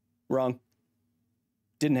 Wrong.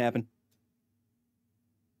 Didn't happen.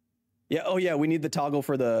 Yeah, oh yeah, we need the toggle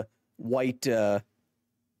for the white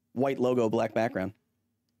logo, black background.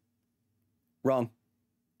 Wrong.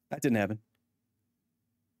 That didn't happen.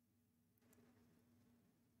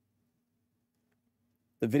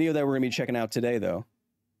 The video that we're going to be checking out today, though,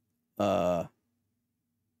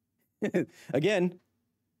 again,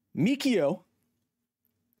 Mikio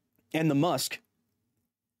and the Musk.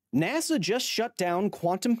 NASA just shut down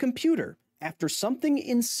quantum computer after something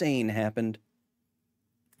insane happened.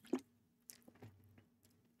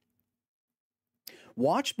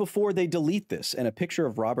 Watch before they delete this, and a picture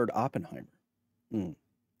of Robert Oppenheimer.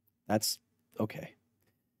 That's okay.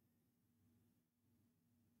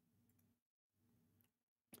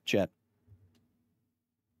 Chat.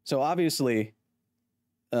 So obviously,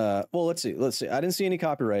 Well, let's see. Let's see. I didn't see any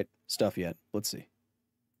copyright stuff yet. Let's see.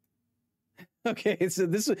 Okay, so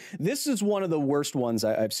this is one of the worst ones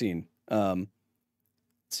I've seen. Let's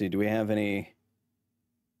see. Do we have any?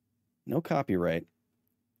 No copyright.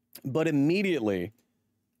 But immediately,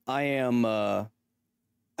 I am. I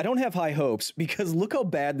don't have high hopes because look how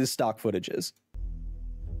bad this stock footage is.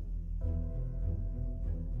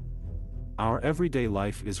 Our everyday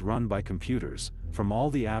life is run by computers, from all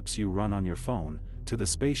the apps you run on your phone to the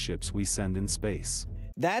spaceships we send in space.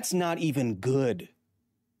 That's not even good.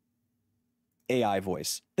 AI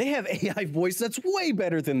voice. They have AI voice that's way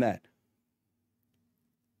better than that.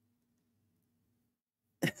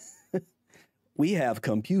 We have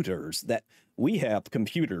computers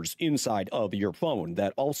inside of your phone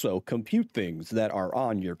that also compute things that are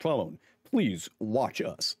on your phone. Please watch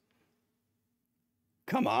us.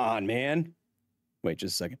 Come on, man. Wait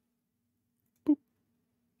just a second. Boop.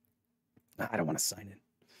 I don't want to sign in.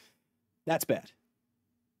 That's bad.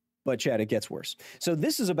 But Chad, it gets worse. So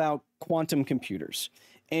this is about quantum computers.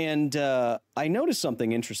 And I noticed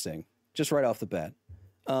something interesting just right off the bat.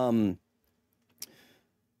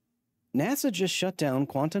 NASA just shut down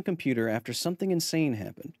quantum computer after something insane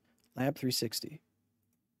happened. Lab 360.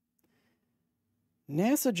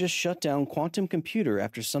 NASA just shut down quantum computer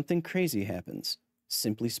after something crazy happens.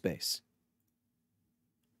 Simply space.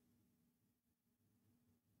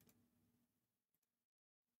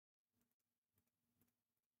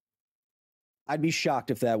 I'd be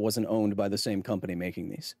shocked if that wasn't owned by the same company making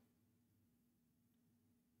these.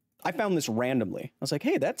 I found this randomly. I was like,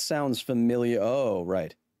 hey, that sounds familiar. Oh,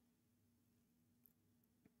 right.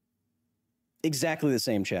 Exactly the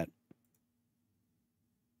same, chat.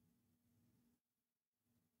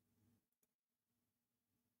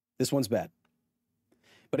 This one's bad.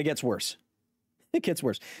 But it gets worse. It gets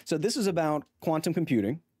worse. So this is about quantum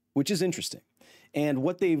computing, which is interesting. And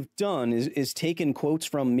what they've done is taken quotes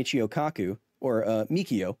from Michio Kaku, or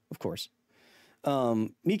Mikio, of course.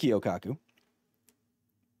 Mikio Kaku.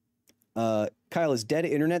 Kyle, is dead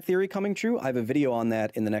internet theory coming true? I have a video on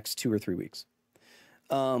that in the next 2 or 3 weeks.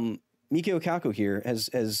 Mikio Kaku here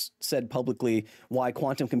has said publicly why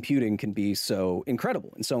quantum computing can be so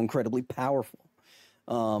incredible and so incredibly powerful.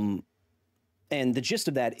 And the gist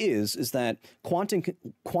of that is that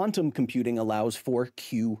quantum computing allows for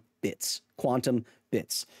qubits, quantum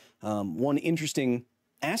bits. One interesting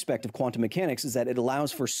aspect of quantum mechanics is that it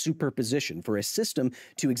allows for superposition, for a system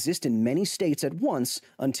to exist in many states at once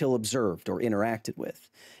until observed or interacted with.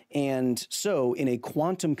 And so in a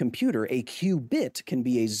quantum computer, a qubit can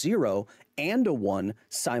be a 0 and a 1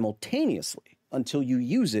 simultaneously until you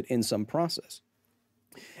use it in some process.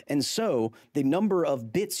 And so the number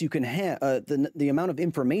of bits you can have, the amount of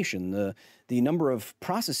information, the number of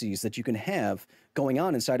processes that you can have going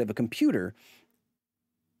on inside of a computer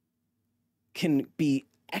can be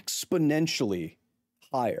exponentially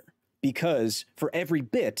higher because for every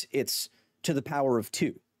bit, it's to the power of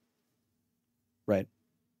 2, right?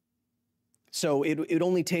 So it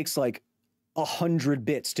only takes like 100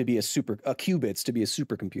 bits to be qubits to be a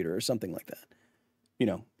supercomputer or something like that. You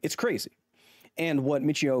know, it's crazy. And what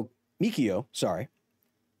Mikio,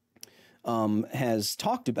 has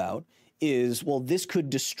talked about is, well, this could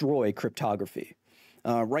destroy cryptography.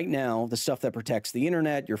 Right now, the stuff that protects the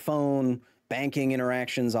internet, your phone, banking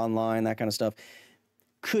interactions online, that kind of stuff,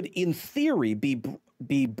 could, in theory,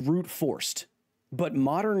 be brute forced. But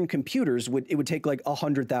modern computers it would take like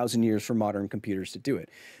 100,000 years for modern computers to do it.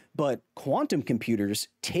 But quantum computers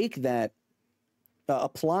take that,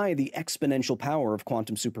 apply the exponential power of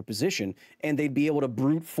quantum superposition, and they'd be able to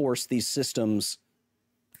brute force these systems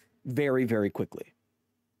very, very quickly.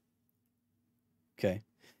 Okay.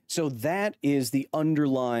 So that is the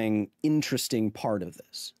underlying interesting part of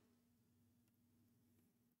this.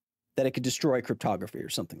 That it could destroy cryptography or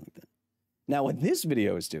something like that. Now, what this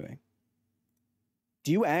video is doing,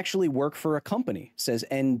 do you actually work for a company? Says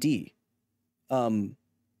ND.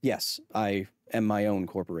 Yes, I am my own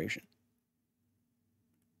corporation.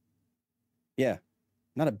 Yeah,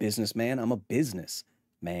 not a businessman. I'm a business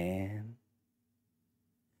man.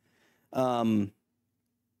 So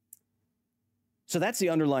that's the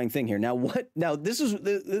underlying thing here. Now, this is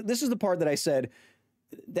the part that I said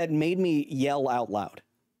that made me yell out loud.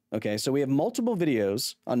 Okay, so we have multiple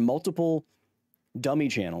videos on multiple dummy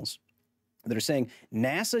channels that are saying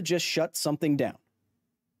NASA just shut something down.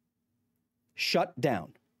 Shut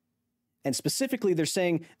down. And specifically, they're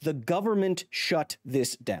saying the government shut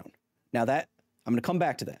this down. Now that, I'm going to come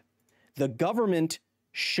back to that. The government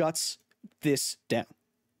shuts this down.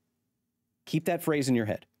 Keep that phrase in your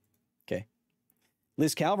head. Okay.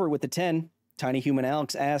 Liz Calvert with the 10. Tiny Human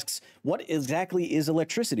Alex asks, what exactly is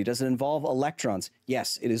electricity? Does it involve electrons?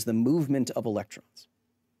 Yes, it is the movement of electrons.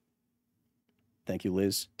 Thank you,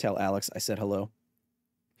 Liz. Tell Alex I said hello.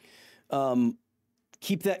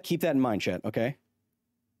 Keep that in mind, chat, okay?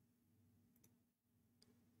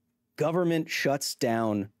 Government shuts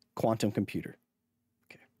down quantum computer.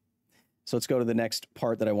 Okay. So let's go to the next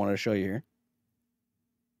part that I wanted to show you here.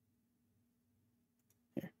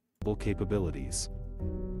 Capabilities.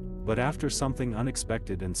 But after something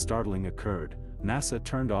unexpected and startling occurred, NASA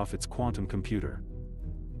turned off its quantum computer.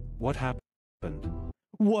 What happened?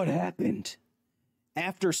 What happened?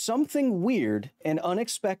 After something weird and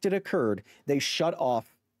unexpected occurred, they shut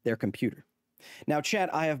off their computer. Now,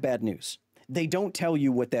 chat, I have bad news. They don't tell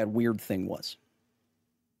you what that weird thing was.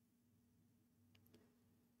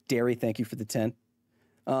 Derry, thank you for the 10.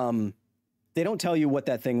 They don't tell you what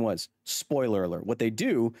that thing was. Spoiler alert. What they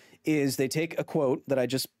do is they take a quote that I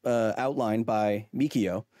just outlined by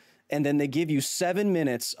Mikio, and then they give you 7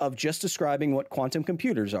 minutes of just describing what quantum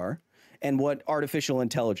computers are and what artificial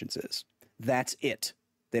intelligence is. That's it.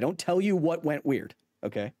 They don't tell you what went weird,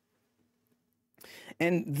 okay?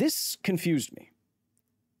 And this confused me.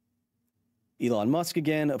 Elon Musk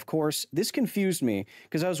again, of course. This confused me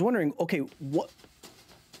because I was wondering, okay,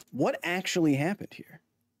 what actually happened here?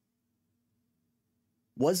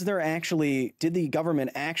 Was there actually, did the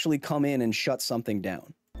government actually come in and shut something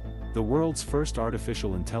down? The world's first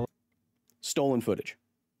artificial intelligence. Stolen footage.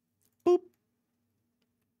 Boop.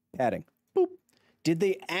 Padding. Boop. Did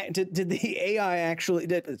the AI actually,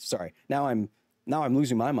 sorry, now I'm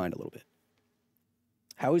losing my mind a little bit.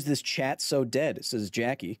 How is this chat so dead? Says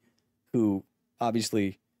Jackie, who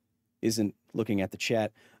obviously isn't looking at the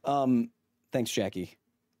chat. Thanks, Jackie.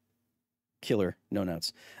 Killer, no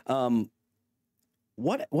notes.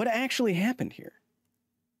 What actually happened here?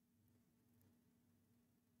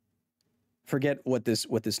 Forget what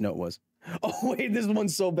this note was. Oh wait, this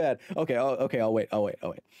one's so bad. Okay, I'll wait.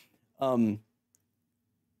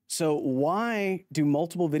 So why do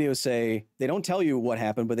multiple videos say they don't tell you what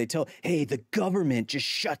happened, but they tell, hey, the government just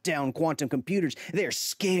shut down quantum computers. They're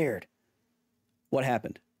scared. What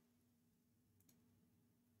happened?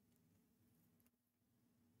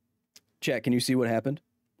 Chat, can you see what happened?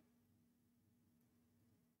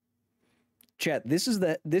 Chat, this is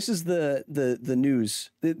the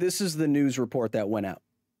news. This is the news report that went out.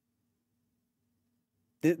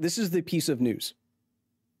 This is the piece of news.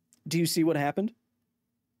 Do you see what happened?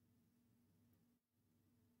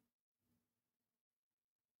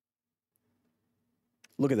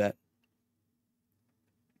 Look at that.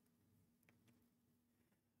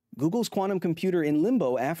 Google's quantum computer in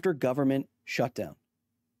limbo after government shutdown.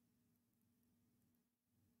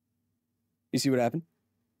 You see what happened?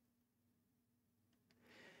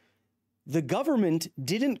 The government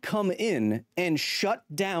didn't come in and shut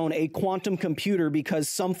down a quantum computer because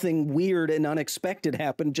something weird and unexpected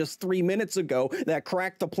happened just 3 minutes ago that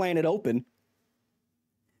cracked the planet open.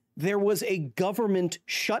 There was a government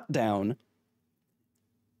shutdown,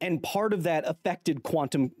 and part of that affected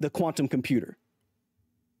the quantum computer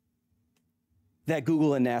that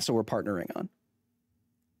Google and NASA were partnering on.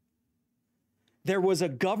 There was a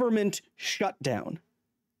government shutdown.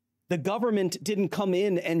 The government didn't come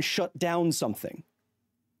in and shut down something.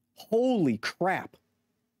 Holy crap.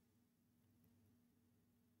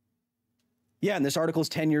 Yeah, and this article is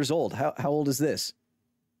 10 years old. How old is this?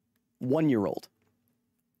 1 year old.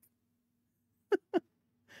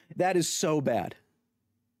 That is so bad.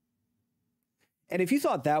 And if you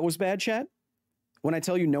thought that was bad, chat, when I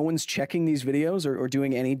tell you no one's checking these videos or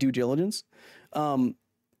doing any due diligence,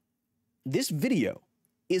 this video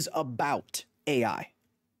is about AI.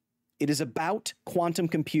 It is about quantum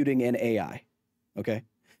computing and AI, okay?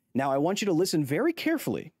 Now, I want you to listen very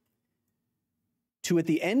carefully to, at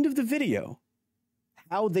the end of the video,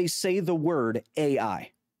 how they say the word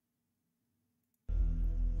AI.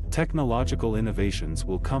 Technological innovations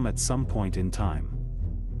will come at some point in time.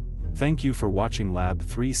 Thank you for watching Lab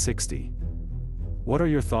 360. What are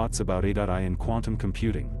your thoughts about AI and quantum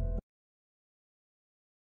computing?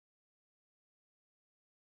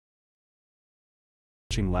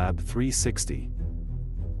 Lab 360.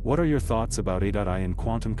 What are your thoughts about AI and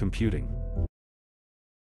quantum computing?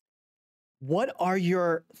 What are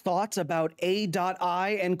your thoughts about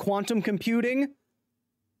AI and quantum computing?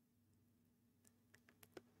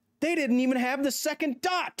 They didn't even have the second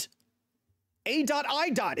dot.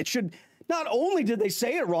 A.I. It should, not only did they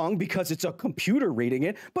say it wrong because it's a computer reading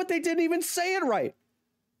it, but they didn't even say it right.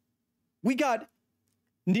 We got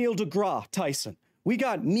Neil deGrasse Tyson. We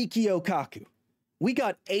got Mikio Kaku. We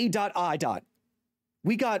got A.I.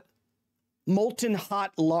 We got molten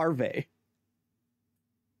hot larvae.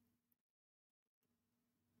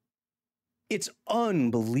 It's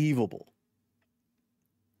unbelievable.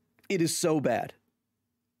 It is so bad.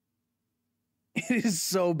 It is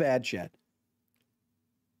so bad, chat.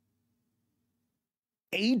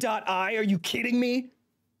 A.I, are you kidding me?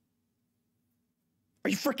 Are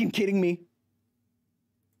you freaking kidding me?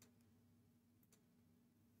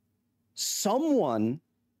 Someone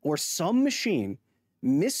or some machine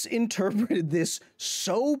misinterpreted this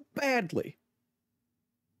so badly.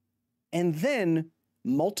 And then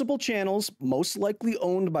multiple channels, most likely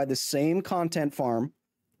owned by the same content farm,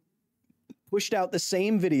 pushed out the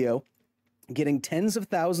same video, getting tens of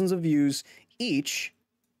thousands of views each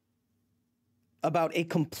about a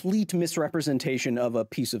complete misrepresentation of a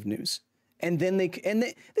piece of news. And then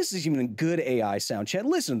this is even a good AI sound, chat.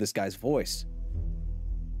 Listen to this guy's voice.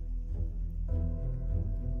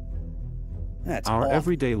 That's Our awful.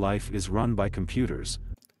 everyday life is run by computers.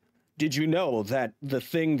 Did you know that the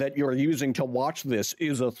thing that you're using to watch this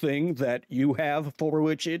is a thing that you have for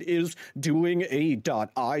which it is doing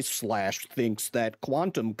A.I/thinks that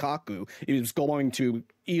Quantum Kaku is going to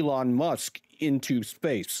Elon Musk into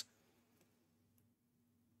space?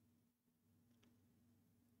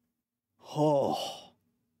 Oh,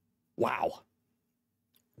 wow.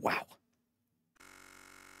 Wow.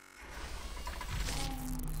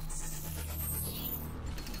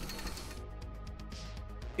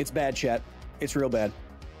 It's bad, chat. It's real bad.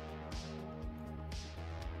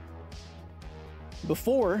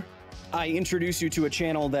 Before I introduce you to a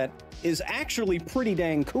channel that is actually pretty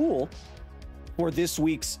dang cool for this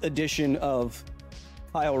week's edition of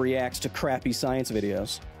Kyle Reacts to Crappy Science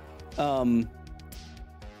Videos. How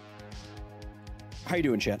you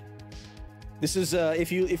doing, chat? This is,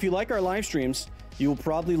 if you like our live streams, you'll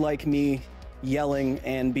probably like me yelling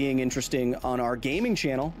and being interesting on our gaming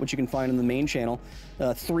channel, which you can find on the main channel.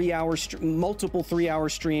 Multiple 3-hour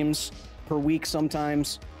streams per week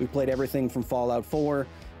sometimes. We played everything from Fallout 4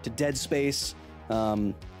 to Dead Space.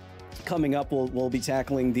 Coming up, we'll be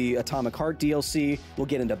tackling the Atomic Heart DLC. We'll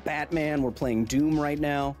get into Batman. We're playing Doom right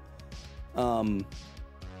now. So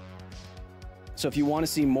if you want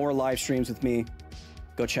to see more live streams with me,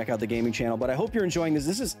 go check out the gaming channel. But I hope you're enjoying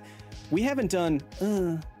this. We haven't done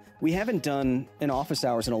an office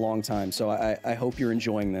hours in a long time, so I hope you're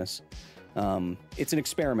enjoying this. It's an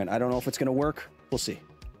experiment. I don't know if it's going to work. We'll see.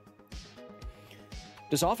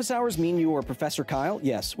 Does office hours mean you are Professor Kyle?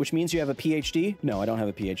 Yes. Which means you have a PhD? No, I don't have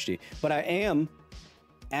a PhD. But I am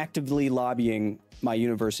actively lobbying my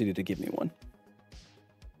university to give me one.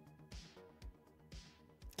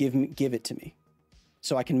 Give it to me,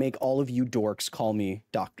 so I can make all of you dorks call me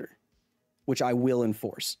doctor, which I will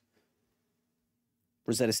enforce.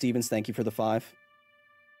 Rosetta Stevens, thank you for the 5.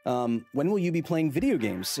 When will you be playing video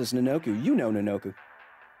games, says Nanoku. You know Nanoku.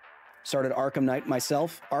 Started Arkham Knight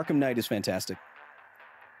myself. Arkham Knight is fantastic.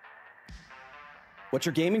 What's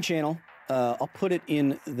your gaming channel? I'll put it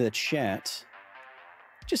in the chat,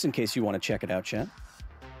 just in case you want to check it out, chat.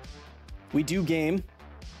 We do game.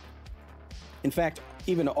 In fact,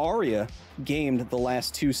 even Aria gamed the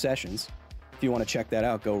last 2 sessions. If you want to check that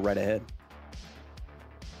out, go right ahead.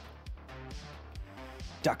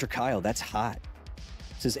 Dr. Kyle, that's hot,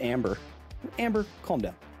 says Amber. Amber, calm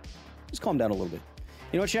down. Just calm down a little bit.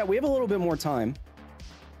 You know what, chat? We have a little bit more time.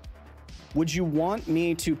 Would you want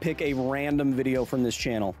me to pick a random video from this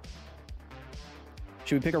channel?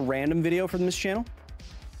 Should we pick a random video from this channel?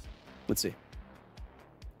 Let's see.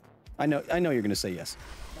 I know you're going to say yes.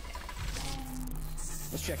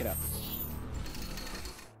 Let's check it out.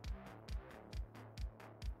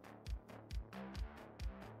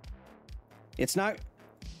 It's not...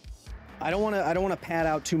 I don't want to pad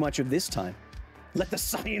out too much of this time. Let the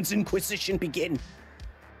Science Inquisition begin.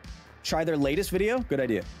 Try their latest video? Good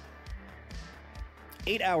idea.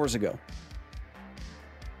 8 hours ago.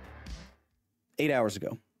 8 hours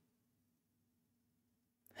ago.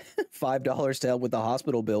 $5 to help with the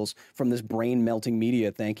hospital bills from this brain-melting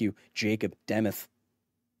media. Thank you, Jacob Demeth.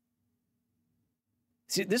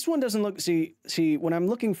 See, this one doesn't look... See, when I'm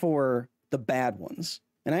looking for the bad ones,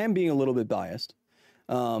 and I am being a little bit biased,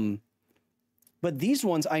 but these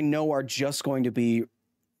ones I know are just going to be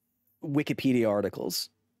Wikipedia articles.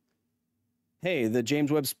 Hey, the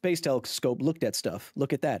James Webb Space Telescope looked at stuff.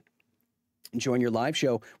 Look at that. Enjoying your live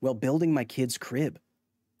show while building my kid's crib.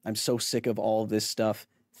 I'm so sick of all this stuff.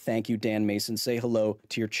 Thank you, Dan Mason. Say hello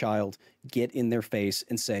to your child. Get in their face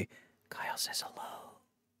and say, Kyle says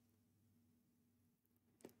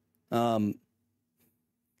hello.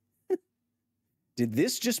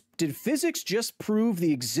 Did physics just prove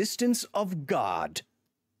the existence of God?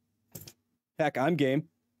 Heck, I'm game.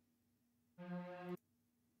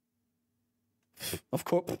 Of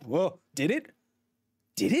course. Whoa, did it?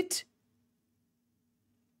 Did it?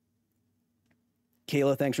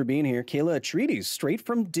 Kayla, thanks for being here. Kayla Atreides, straight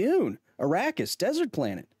from Dune, Arrakis, desert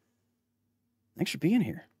planet. Thanks for being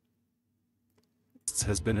here. This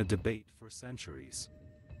has been a debate for centuries.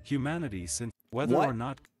 Humanity, since whether What? or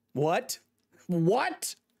not... What?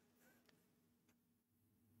 What?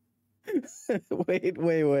 wait.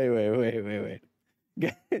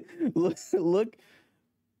 look.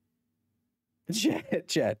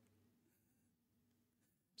 Chat.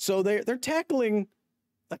 So they're tackling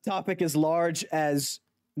a topic as large as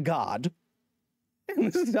God. And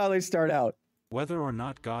this is how they start out. Whether or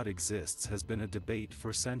not God exists has been a debate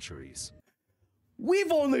for centuries.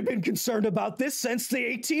 We've only been concerned about this since the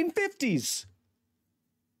 1850s.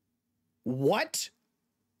 What?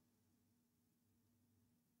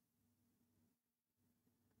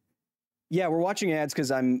 Yeah, we're watching ads because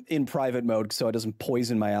I'm in private mode so it doesn't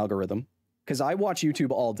poison my algorithm. Because I watch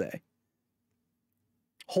YouTube all day.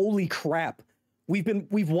 Holy crap.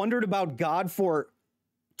 We've wondered about God for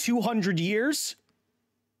 200 years?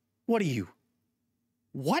 What are you?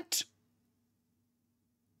 What?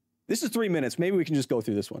 This is 3 minutes. Maybe we can just go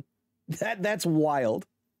through this one. That's wild.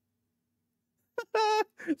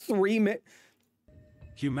 3 minutes.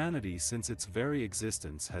 Humanity, since its very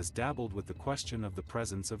existence, has dabbled with the question of the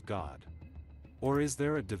presence of God. Or is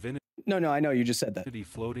there a divinity? No, I know, you just said that.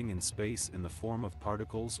 Floating in space in the form of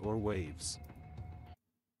particles or waves?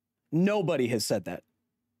 Nobody has said that.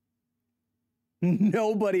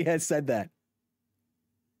 Nobody has said that.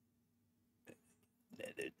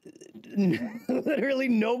 Literally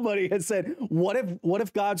nobody has said, what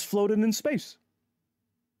if God's floated in space?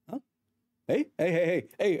 Huh? Hey,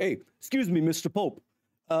 excuse me, Mr. Pope.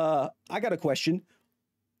 I got a question.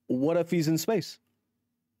 What if he's in space?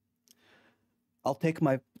 I'll take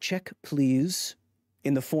my check, please,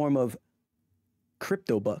 in the form of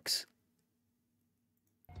crypto bucks.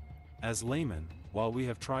 As laymen, while we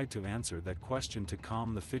have tried to answer that question to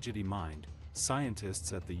calm the fidgety mind,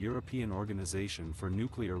 scientists at the European Organization for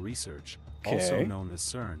Nuclear Research, also known as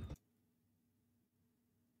CERN,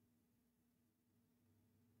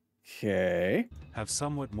 have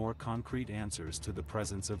somewhat more concrete answers to the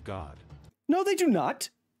presence of God. No, they do not.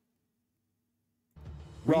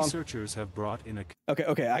 Wrong. Researchers have brought in a...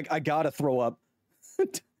 Okay, I gotta throw up.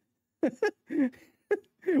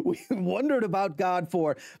 We wondered about God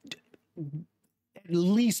for at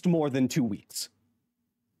least more than 2 weeks.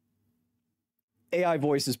 AI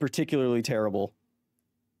voice is particularly terrible.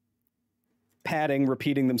 Padding,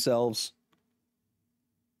 repeating themselves.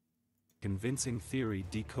 Convincing theory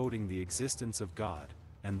decoding the existence of God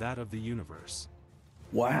and that of the universe.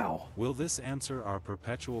 Wow. Will this answer our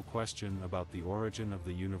perpetual question about the origin of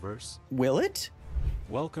the universe? Will it?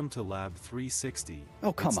 Welcome to Lab 360.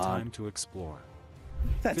 Oh, come on. It's time to explore.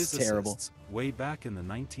 That's Physicists, terrible. Way back in the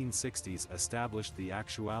 1960s, established the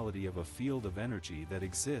actuality of a field of energy that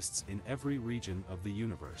exists in every region of the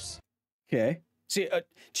universe. Okay. See,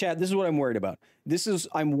 Chad, this is what I'm worried about.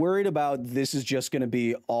 I'm worried about this is just going to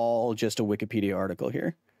be all just a Wikipedia article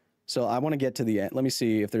here. So I want to get to the end. Let me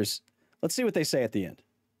see if there's... Let's see what they say at the end.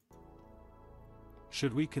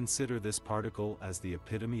 Should we consider this particle as the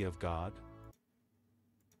epitome of God?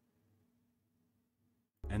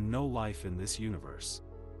 And no life in this universe.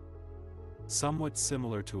 Somewhat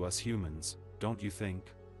similar to us humans, don't you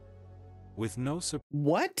think? With no...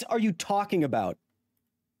 What are you talking about?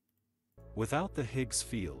 Without the Higgs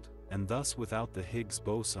field, and thus without the Higgs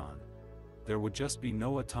boson, there would just be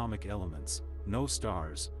no atomic elements, no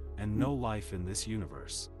stars, and no life in this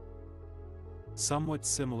universe. Somewhat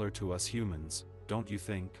similar to us humans, don't you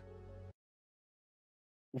think?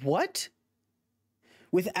 What?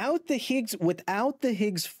 Without the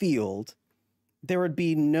Higgs field, there would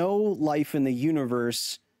be no life in the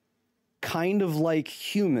universe, kind of like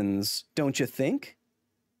humans, don't you think?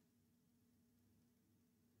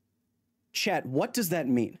 Chat, what does that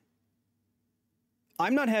mean?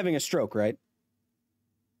 I'm not having a stroke, right?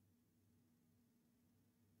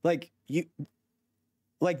 Like,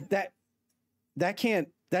 that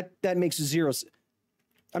makes zero.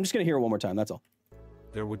 I'm just going to hear it one more time, that's all.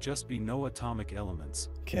 There would just be no atomic elements,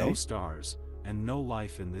 no stars, and no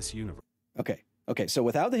life in this universe. Okay, so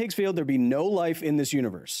without the Higgs field, there'd be no life in this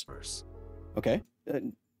universe. Okay.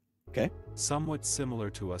 Somewhat similar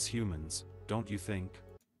to us humans, don't you think?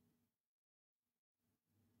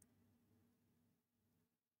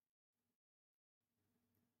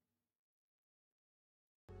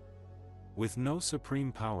 With no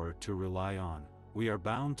supreme power to rely on, we are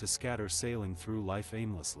bound to scatter sailing through life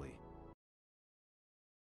aimlessly.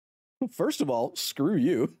 First of all, screw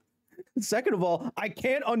you. Second of all, I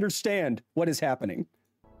can't understand what is happening.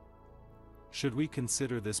 Should we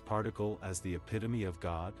consider this particle as the epitome of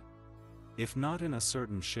God? If not in a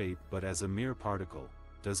certain shape but as a mere particle,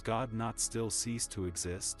 does God not still cease to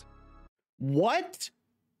exist? What?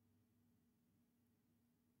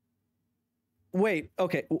 Wait,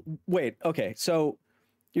 okay, so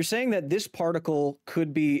you're saying that this particle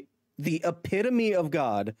could be the epitome of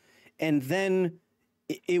God, and then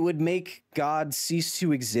it would make God cease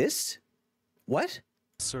to exist? What?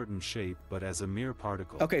 Certain shape but as a mere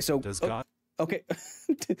particle. Okay, so does God okay.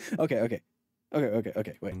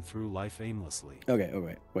 Okay, wait. Through life aimlessly. Okay,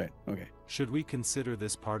 wait. Should we consider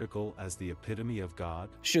this particle as the epitome of God?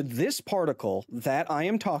 Should this particle that I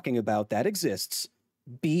am talking about that exists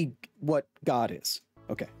be what God is?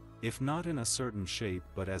 Okay. If not in a certain shape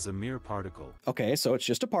but as a mere particle. Okay, so it's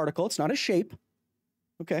just a particle, it's not a shape.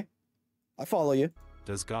 Okay. I follow you.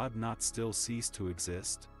 Does God not still cease to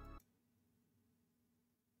exist?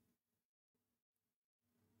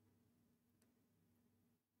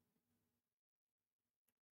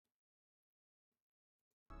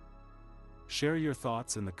 Share your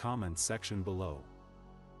thoughts in the comments section below.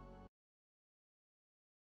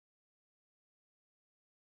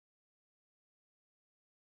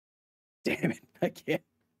 Damn it, I can't.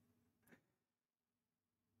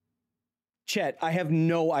 Chet, I have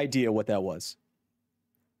no idea what that was.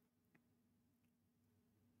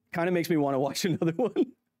 Kind of makes me want to watch another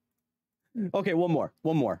one. Okay, one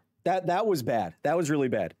more. That was bad. That was really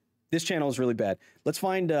bad. This channel is really bad. Let's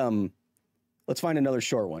find another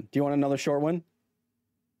short one. Do you want another short one?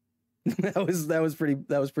 that was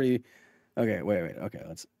pretty. Okay, wait. Okay,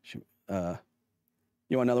 let's. You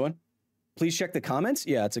want another one? Please check the comments.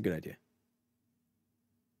 Yeah, that's a good idea.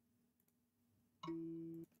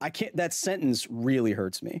 I can't. That sentence really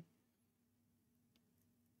hurts me.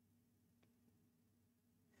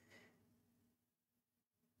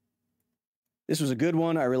 This was a good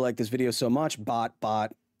one. I really like this video so much. Bot.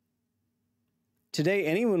 Today,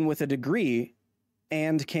 anyone with a degree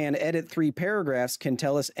and can edit 3 paragraphs can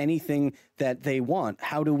tell us anything that they want.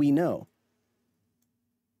 How do we know?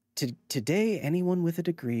 Today, anyone with a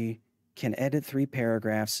degree can edit 3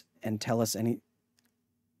 paragraphs and tell us any...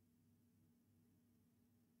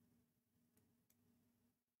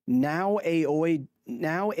 Now a.I.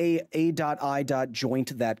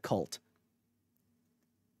 joint that cult.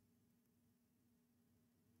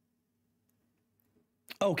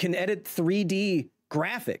 Oh, can edit 3D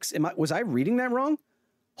graphics. Was I reading that wrong?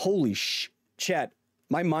 Holy chat.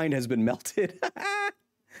 My mind has been melted.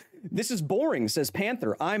 This is boring, says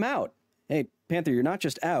Panther. I'm out. Hey, Panther, you're not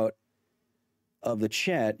just out of the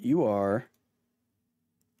chat. You are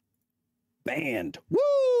banned.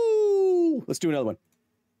 Woo! Let's do another one.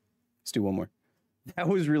 Let's do one more. That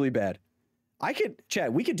was really bad.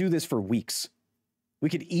 Chat, we could do this for weeks. We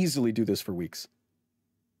could easily do this for weeks.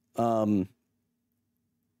 How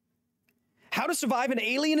to survive an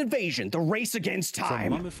alien invasion, the race against time.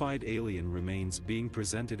 From mummified alien remains being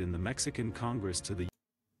presented in the Mexican Congress to the...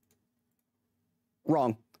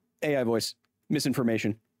 Wrong. AI voice.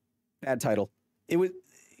 Misinformation. Bad title.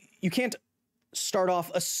 You can't start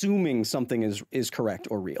off assuming something is correct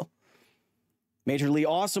or real. Major Lee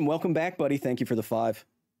Awesome, welcome back, buddy. Thank you for the 5.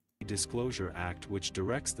 Disclosure Act, which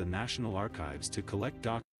directs the National Archives to collect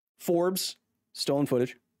Forbes, stolen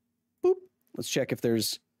footage. Boop. Let's check if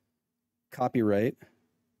there's copyright.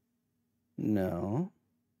 No.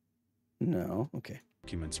 Okay.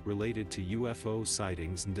 Documents related to UFO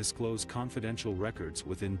sightings and disclose confidential records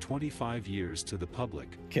within 25 years to the public.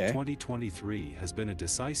 Okay. 2023 has been a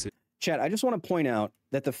decisive... Chat, I just want to point out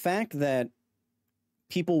that the fact that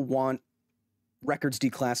people want records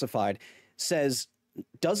declassified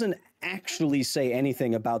doesn't actually say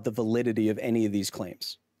anything about the validity of any of these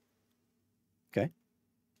claims. Okay?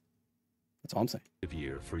 That's all I'm saying.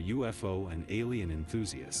 Year for UFO and alien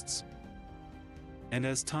enthusiasts. And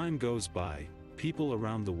as time goes by, people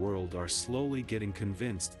around the world are slowly getting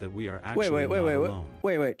convinced that we are actually not alone.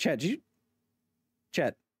 Wait, Chat,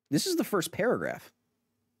 this is the first paragraph.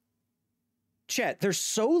 Chat, they're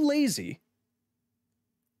so lazy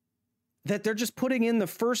that they're just putting in the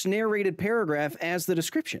first narrated paragraph as the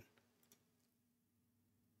description.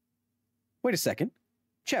 Wait a second.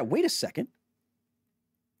 Chat, wait a second.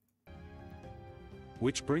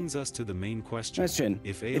 Which brings us to the main question.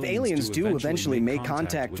 If aliens do eventually make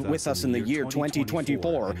contact with us in the year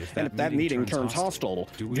 2024, and if that meeting turns hostile,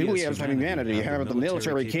 do we as humanity have the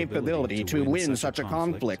military capability to win such a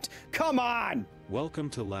conflict? Come on!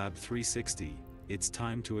 Welcome to Lab 360. It's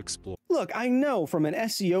time to explore. Look, I know from an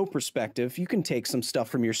SEO perspective, you can take some stuff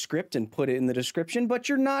from your script and put it in the description, but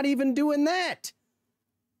you're not even doing that.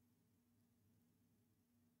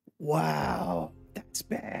 Wow, that's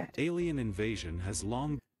bad. Alien invasion has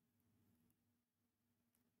long...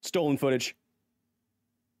 Stolen footage.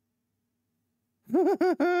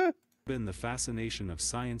 Been the fascination of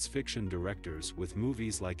science fiction directors with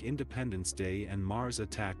movies like Independence Day and Mars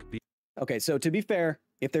Attack. Okay, so to be fair,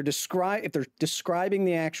 if they're describing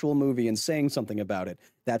the actual movie and saying something about it,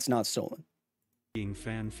 that's not stolen. Being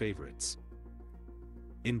fan favorites.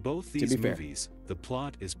 In both these movies, the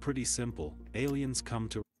plot is pretty simple. Aliens come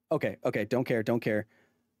to... Okay, don't care.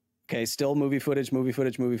 Okay, still movie footage. Okay.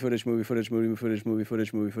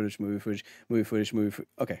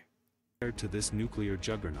 To this nuclear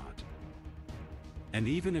juggernaut. And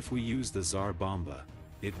even if we use the Tsar Bomba,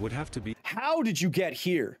 it would have to be... How did you get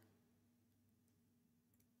here?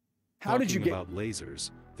 How did you get... about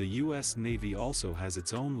lasers, the U.S. Navy also has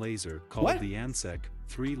its own laser called the ANSEC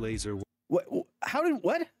 3 laser... What?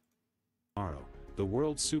 Tomorrow, the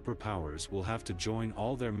world's superpowers will have to join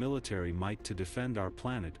all their military might to defend our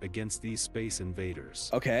planet against these space invaders.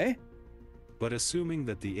 Okay. But assuming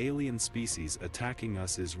that the alien species attacking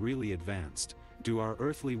us is really advanced, do our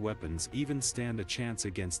earthly weapons even stand a chance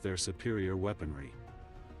against their superior weaponry?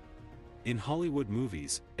 In Hollywood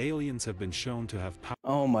movies, aliens have been shown to have power.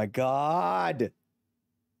 Oh my God!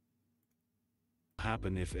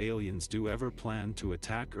 Happen if aliens do ever plan to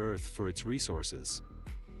attack Earth for its resources.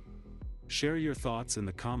 Share your thoughts in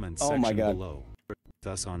the comments section below.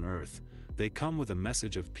 Thus on Earth, they come with a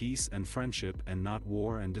message of peace and friendship and not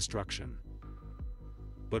war and destruction.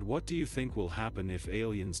 But what do you think will happen if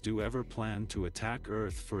aliens do ever plan to attack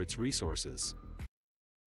Earth for its resources?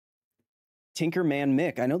 Tinkerman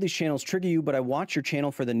Mick, I know these channels trigger you, but I watch your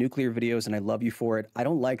channel for the nuclear videos and I love you for it. I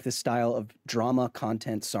don't like this style of drama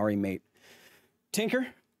content. Sorry, mate. Tinker,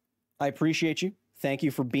 I appreciate you. Thank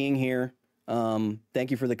you for being here.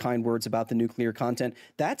 Thank you for the kind words about the nuclear content.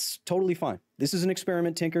 That's totally fine. This is an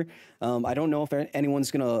experiment, Tinker. I don't know if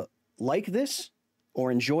anyone's going to like this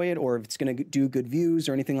or enjoy it, or if it's going to do good views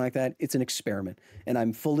or anything like that. It's an experiment, and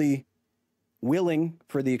I'm fully willing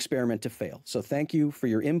for the experiment to fail. So thank you for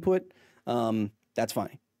your input. That's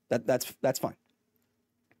fine. That's fine.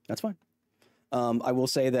 That's fine. I will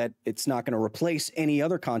say that it's not going to replace any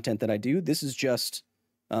other content that I do. This is just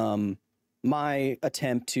my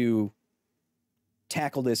attempt to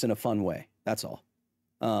tackle this in a fun way. That's all.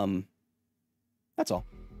 That's all.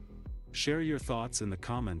 Share your thoughts in the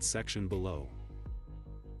comments section below.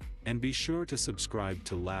 And be sure to subscribe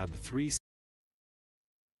to Lab 3.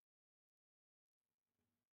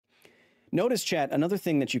 Notice, chat, another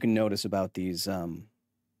thing that you can notice about these,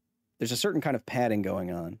 there's a certain kind of padding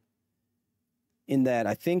going on in that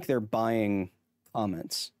I think they're buying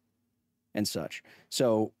comments and such.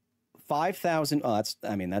 So 5,000,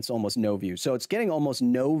 that's almost no views. So it's getting almost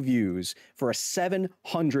no views for a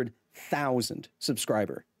 700,000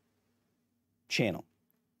 subscriber channel,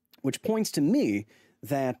 which points to me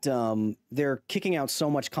that they're kicking out so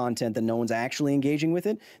much content that no one's actually engaging with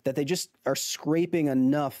it, that they just are scraping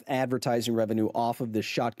enough advertising revenue off of this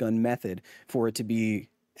shotgun method for it to be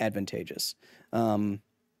advantageous.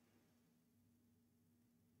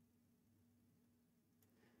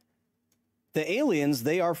 The aliens,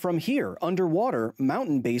 they are from here, underwater,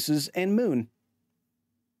 mountain bases, and moon.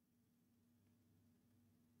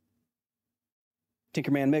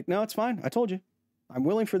 Tinkerman Mick, no, it's fine. I told you. I'm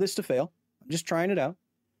willing for this to fail. I'm just trying it out.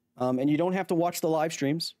 And you don't have to watch the live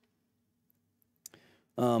streams.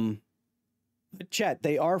 But chat,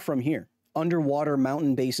 they are from here. Underwater,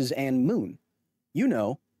 mountain bases, and moon. You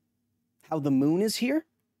know how the moon is here?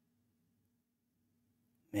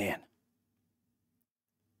 Man.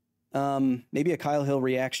 Maybe a Kyle Hill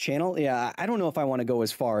Reacts channel. Yeah, I don't know if I want to go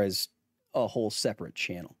as far as a whole separate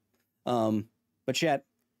channel. But chat,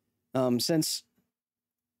 since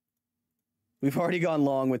we've already gone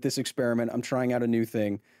long with this experiment, I'm trying out a new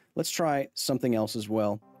thing. Let's try something else as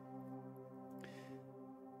well.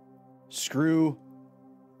 Screw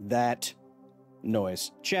that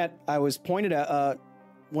noise. Chat, I was pointed out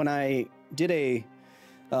when I did a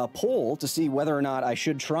poll to see whether or not I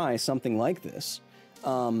should try something like this.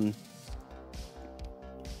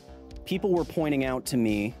 People were pointing out to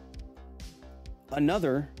me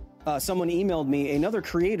someone emailed me another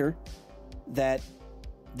creator that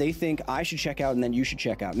they think I should check out and then you should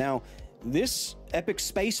check out. Now, this Epic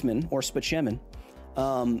Spaceman, or Spaceman,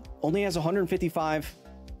 only has 155,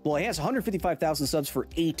 well, he has 155,000 subs for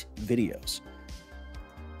 8 videos,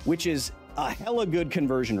 which is a hella good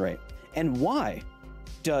conversion rate. And why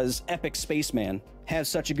does Epic Spaceman have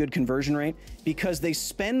such a good conversion rate? Because they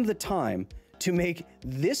spend the time to make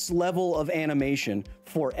this level of animation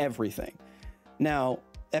for everything. Now,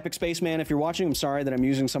 Epic Spaceman, if you're watching, I'm sorry that I'm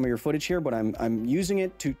using some of your footage here, but I'm using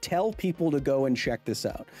it to tell people to go and check this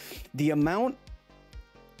out. The amount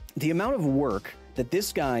of work that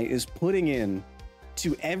this guy is putting in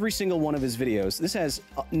to every single one of his videos. This has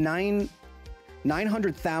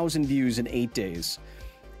 900,000 views in 8 days.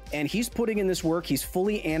 And he's putting in this work. He's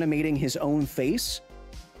fully animating his own face,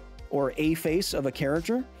 or a face of a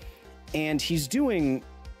character. And he's doing,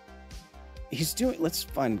 let's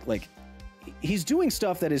find, like, he's doing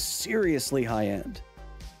stuff that is seriously high end.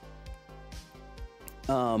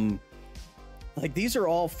 Like, these are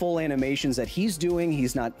all full animations that he's doing.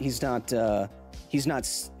 He's not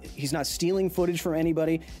stealing footage from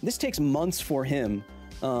anybody. This takes months for him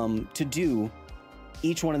to do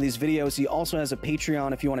each one of these videos. He also has a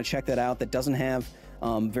Patreon if you want to check that out, that doesn't have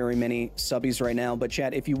very many subbies right now. But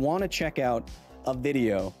chat, if you want to check out a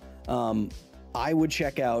video, I would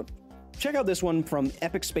check out this one from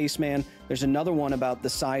Epic Spaceman. There's another one about the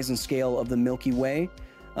size and scale of the Milky Way.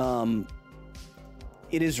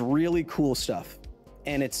 It is really cool stuff,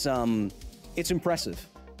 and it's impressive,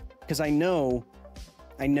 because I know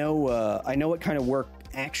what kind of work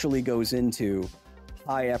actually goes into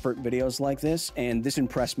high effort videos like this, and this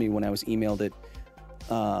impressed me when I was emailed it.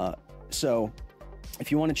 So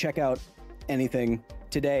if you want to check out anything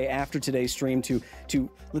today, after today's stream, to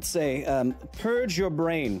let's say purge your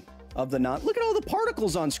brain of the look at all the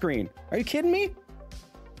particles on screen. Are you kidding me?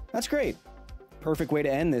 That's great. Perfect way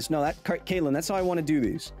to end this. No, Caitlin, that's how I want to do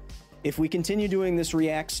these. If we continue doing this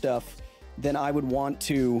React stuff, then I would want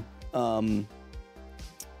to at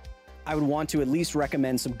least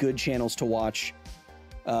recommend some good channels to watch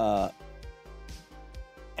at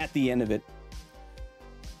the end of it.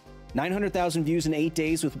 900,000 views in 8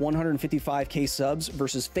 days with 155K subs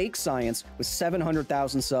versus Fake Science with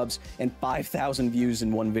 700,000 subs and 5,000 views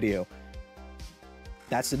in one video.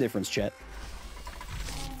 That's the difference, chat.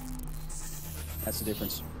 That's the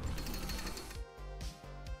difference.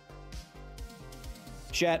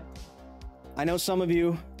 Chat, I know some of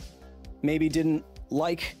you maybe didn't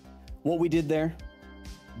like what we did there,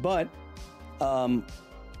 but Kyle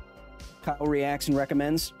reacts and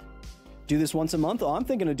recommends. Do this once a month. Oh, I'm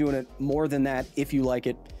thinking of doing it more than that if you like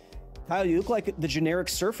it. Kyle, you look like the generic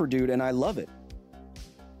surfer dude, and I love it.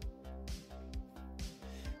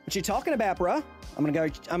 What you talking about, bruh? I'm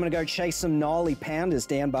gonna go chase some gnarly pandas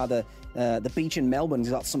down by the beach in Melbourne.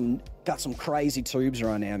 Got some crazy tubes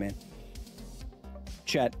around there, man.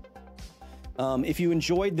 Chat. If you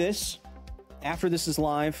enjoyed this, after this is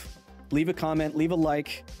live, leave a comment, leave a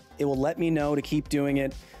like. It will let me know to keep doing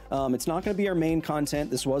it. It's not going to be our main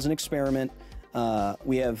content. This was an experiment.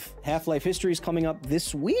 We have Half-Life Histories coming up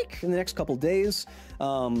this week, in the next couple days.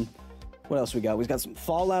 What else we got? We've got some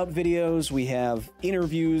Fallout videos. We have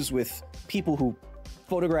interviews with people who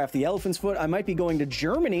photograph the elephant's foot. I might be going to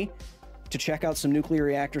Germany to check out some nuclear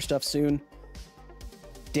reactor stuff soon.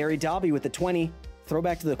 Derry Dobby with the 20.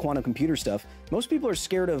 Throwback to the quantum computer stuff. Most people are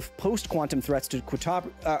scared of post-quantum threats to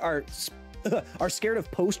are scared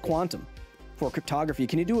of post-quantum for cryptography.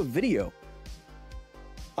 Can you do a video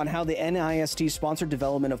on how the NIST sponsored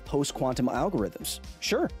development of post-quantum algorithms?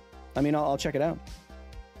 Sure. I mean, I'll check it out.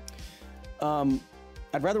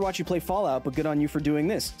 I'd rather watch you play Fallout, but good on you for doing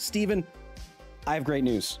this. Steven, I have great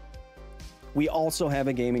news. We also have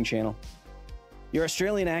a gaming channel. Your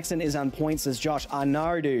Australian accent is on point, says Josh. I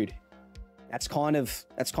know, dude. That's kind of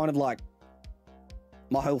like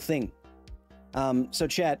my whole thing. So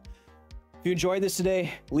chat, if you enjoyed this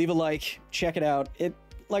today, leave a like, check it out.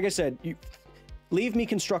 Like I said, leave me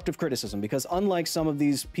constructive criticism, because unlike some of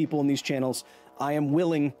these people in these channels, I am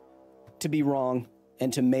willing to be wrong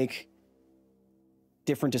and to make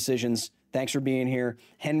different decisions. Thanks for being here.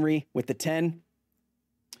 Henry with the 10.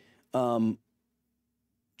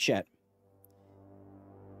 Chat.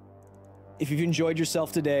 If you've enjoyed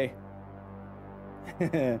yourself today,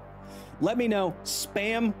 let me know.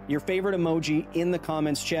 Spam your favorite emoji in the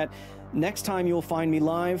comments, chat. Next time you'll find me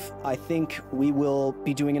live, I think we will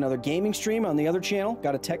be doing another gaming stream on the other channel.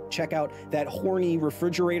 Got to check out that horny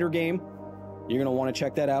refrigerator game. You're going to want to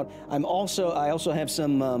check that out. I also have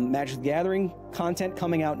some Magic the Gathering content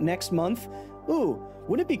coming out next month. Ooh,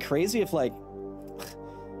 wouldn't it be crazy if, like,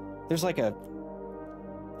 there's like a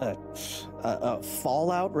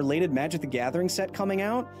Fallout related Magic the Gathering set coming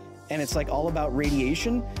out, and it's like all about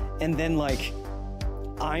radiation, and then like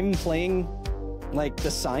I'm playing like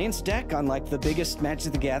the science deck on like the biggest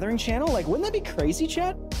Magic the Gathering channel? Like, wouldn't that be crazy,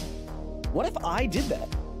 chat? What if I did that?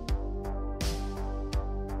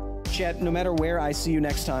 Chat, no matter where, I see you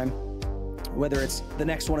next time. Whether it's the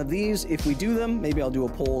next one of these, if we do them, maybe I'll do a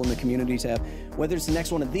poll in the community tab. Whether it's the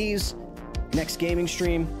next one of these, next gaming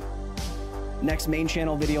stream, next main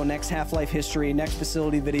channel video, next Half-Life History, next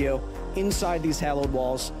facility video, inside these hallowed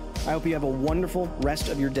walls. I hope you have a wonderful rest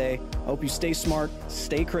of your day. I hope you stay smart,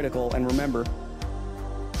 stay critical, and remember,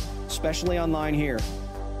 especially online here,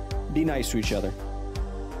 be nice to each other,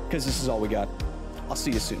 because this is all we got. I'll see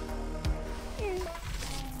you soon.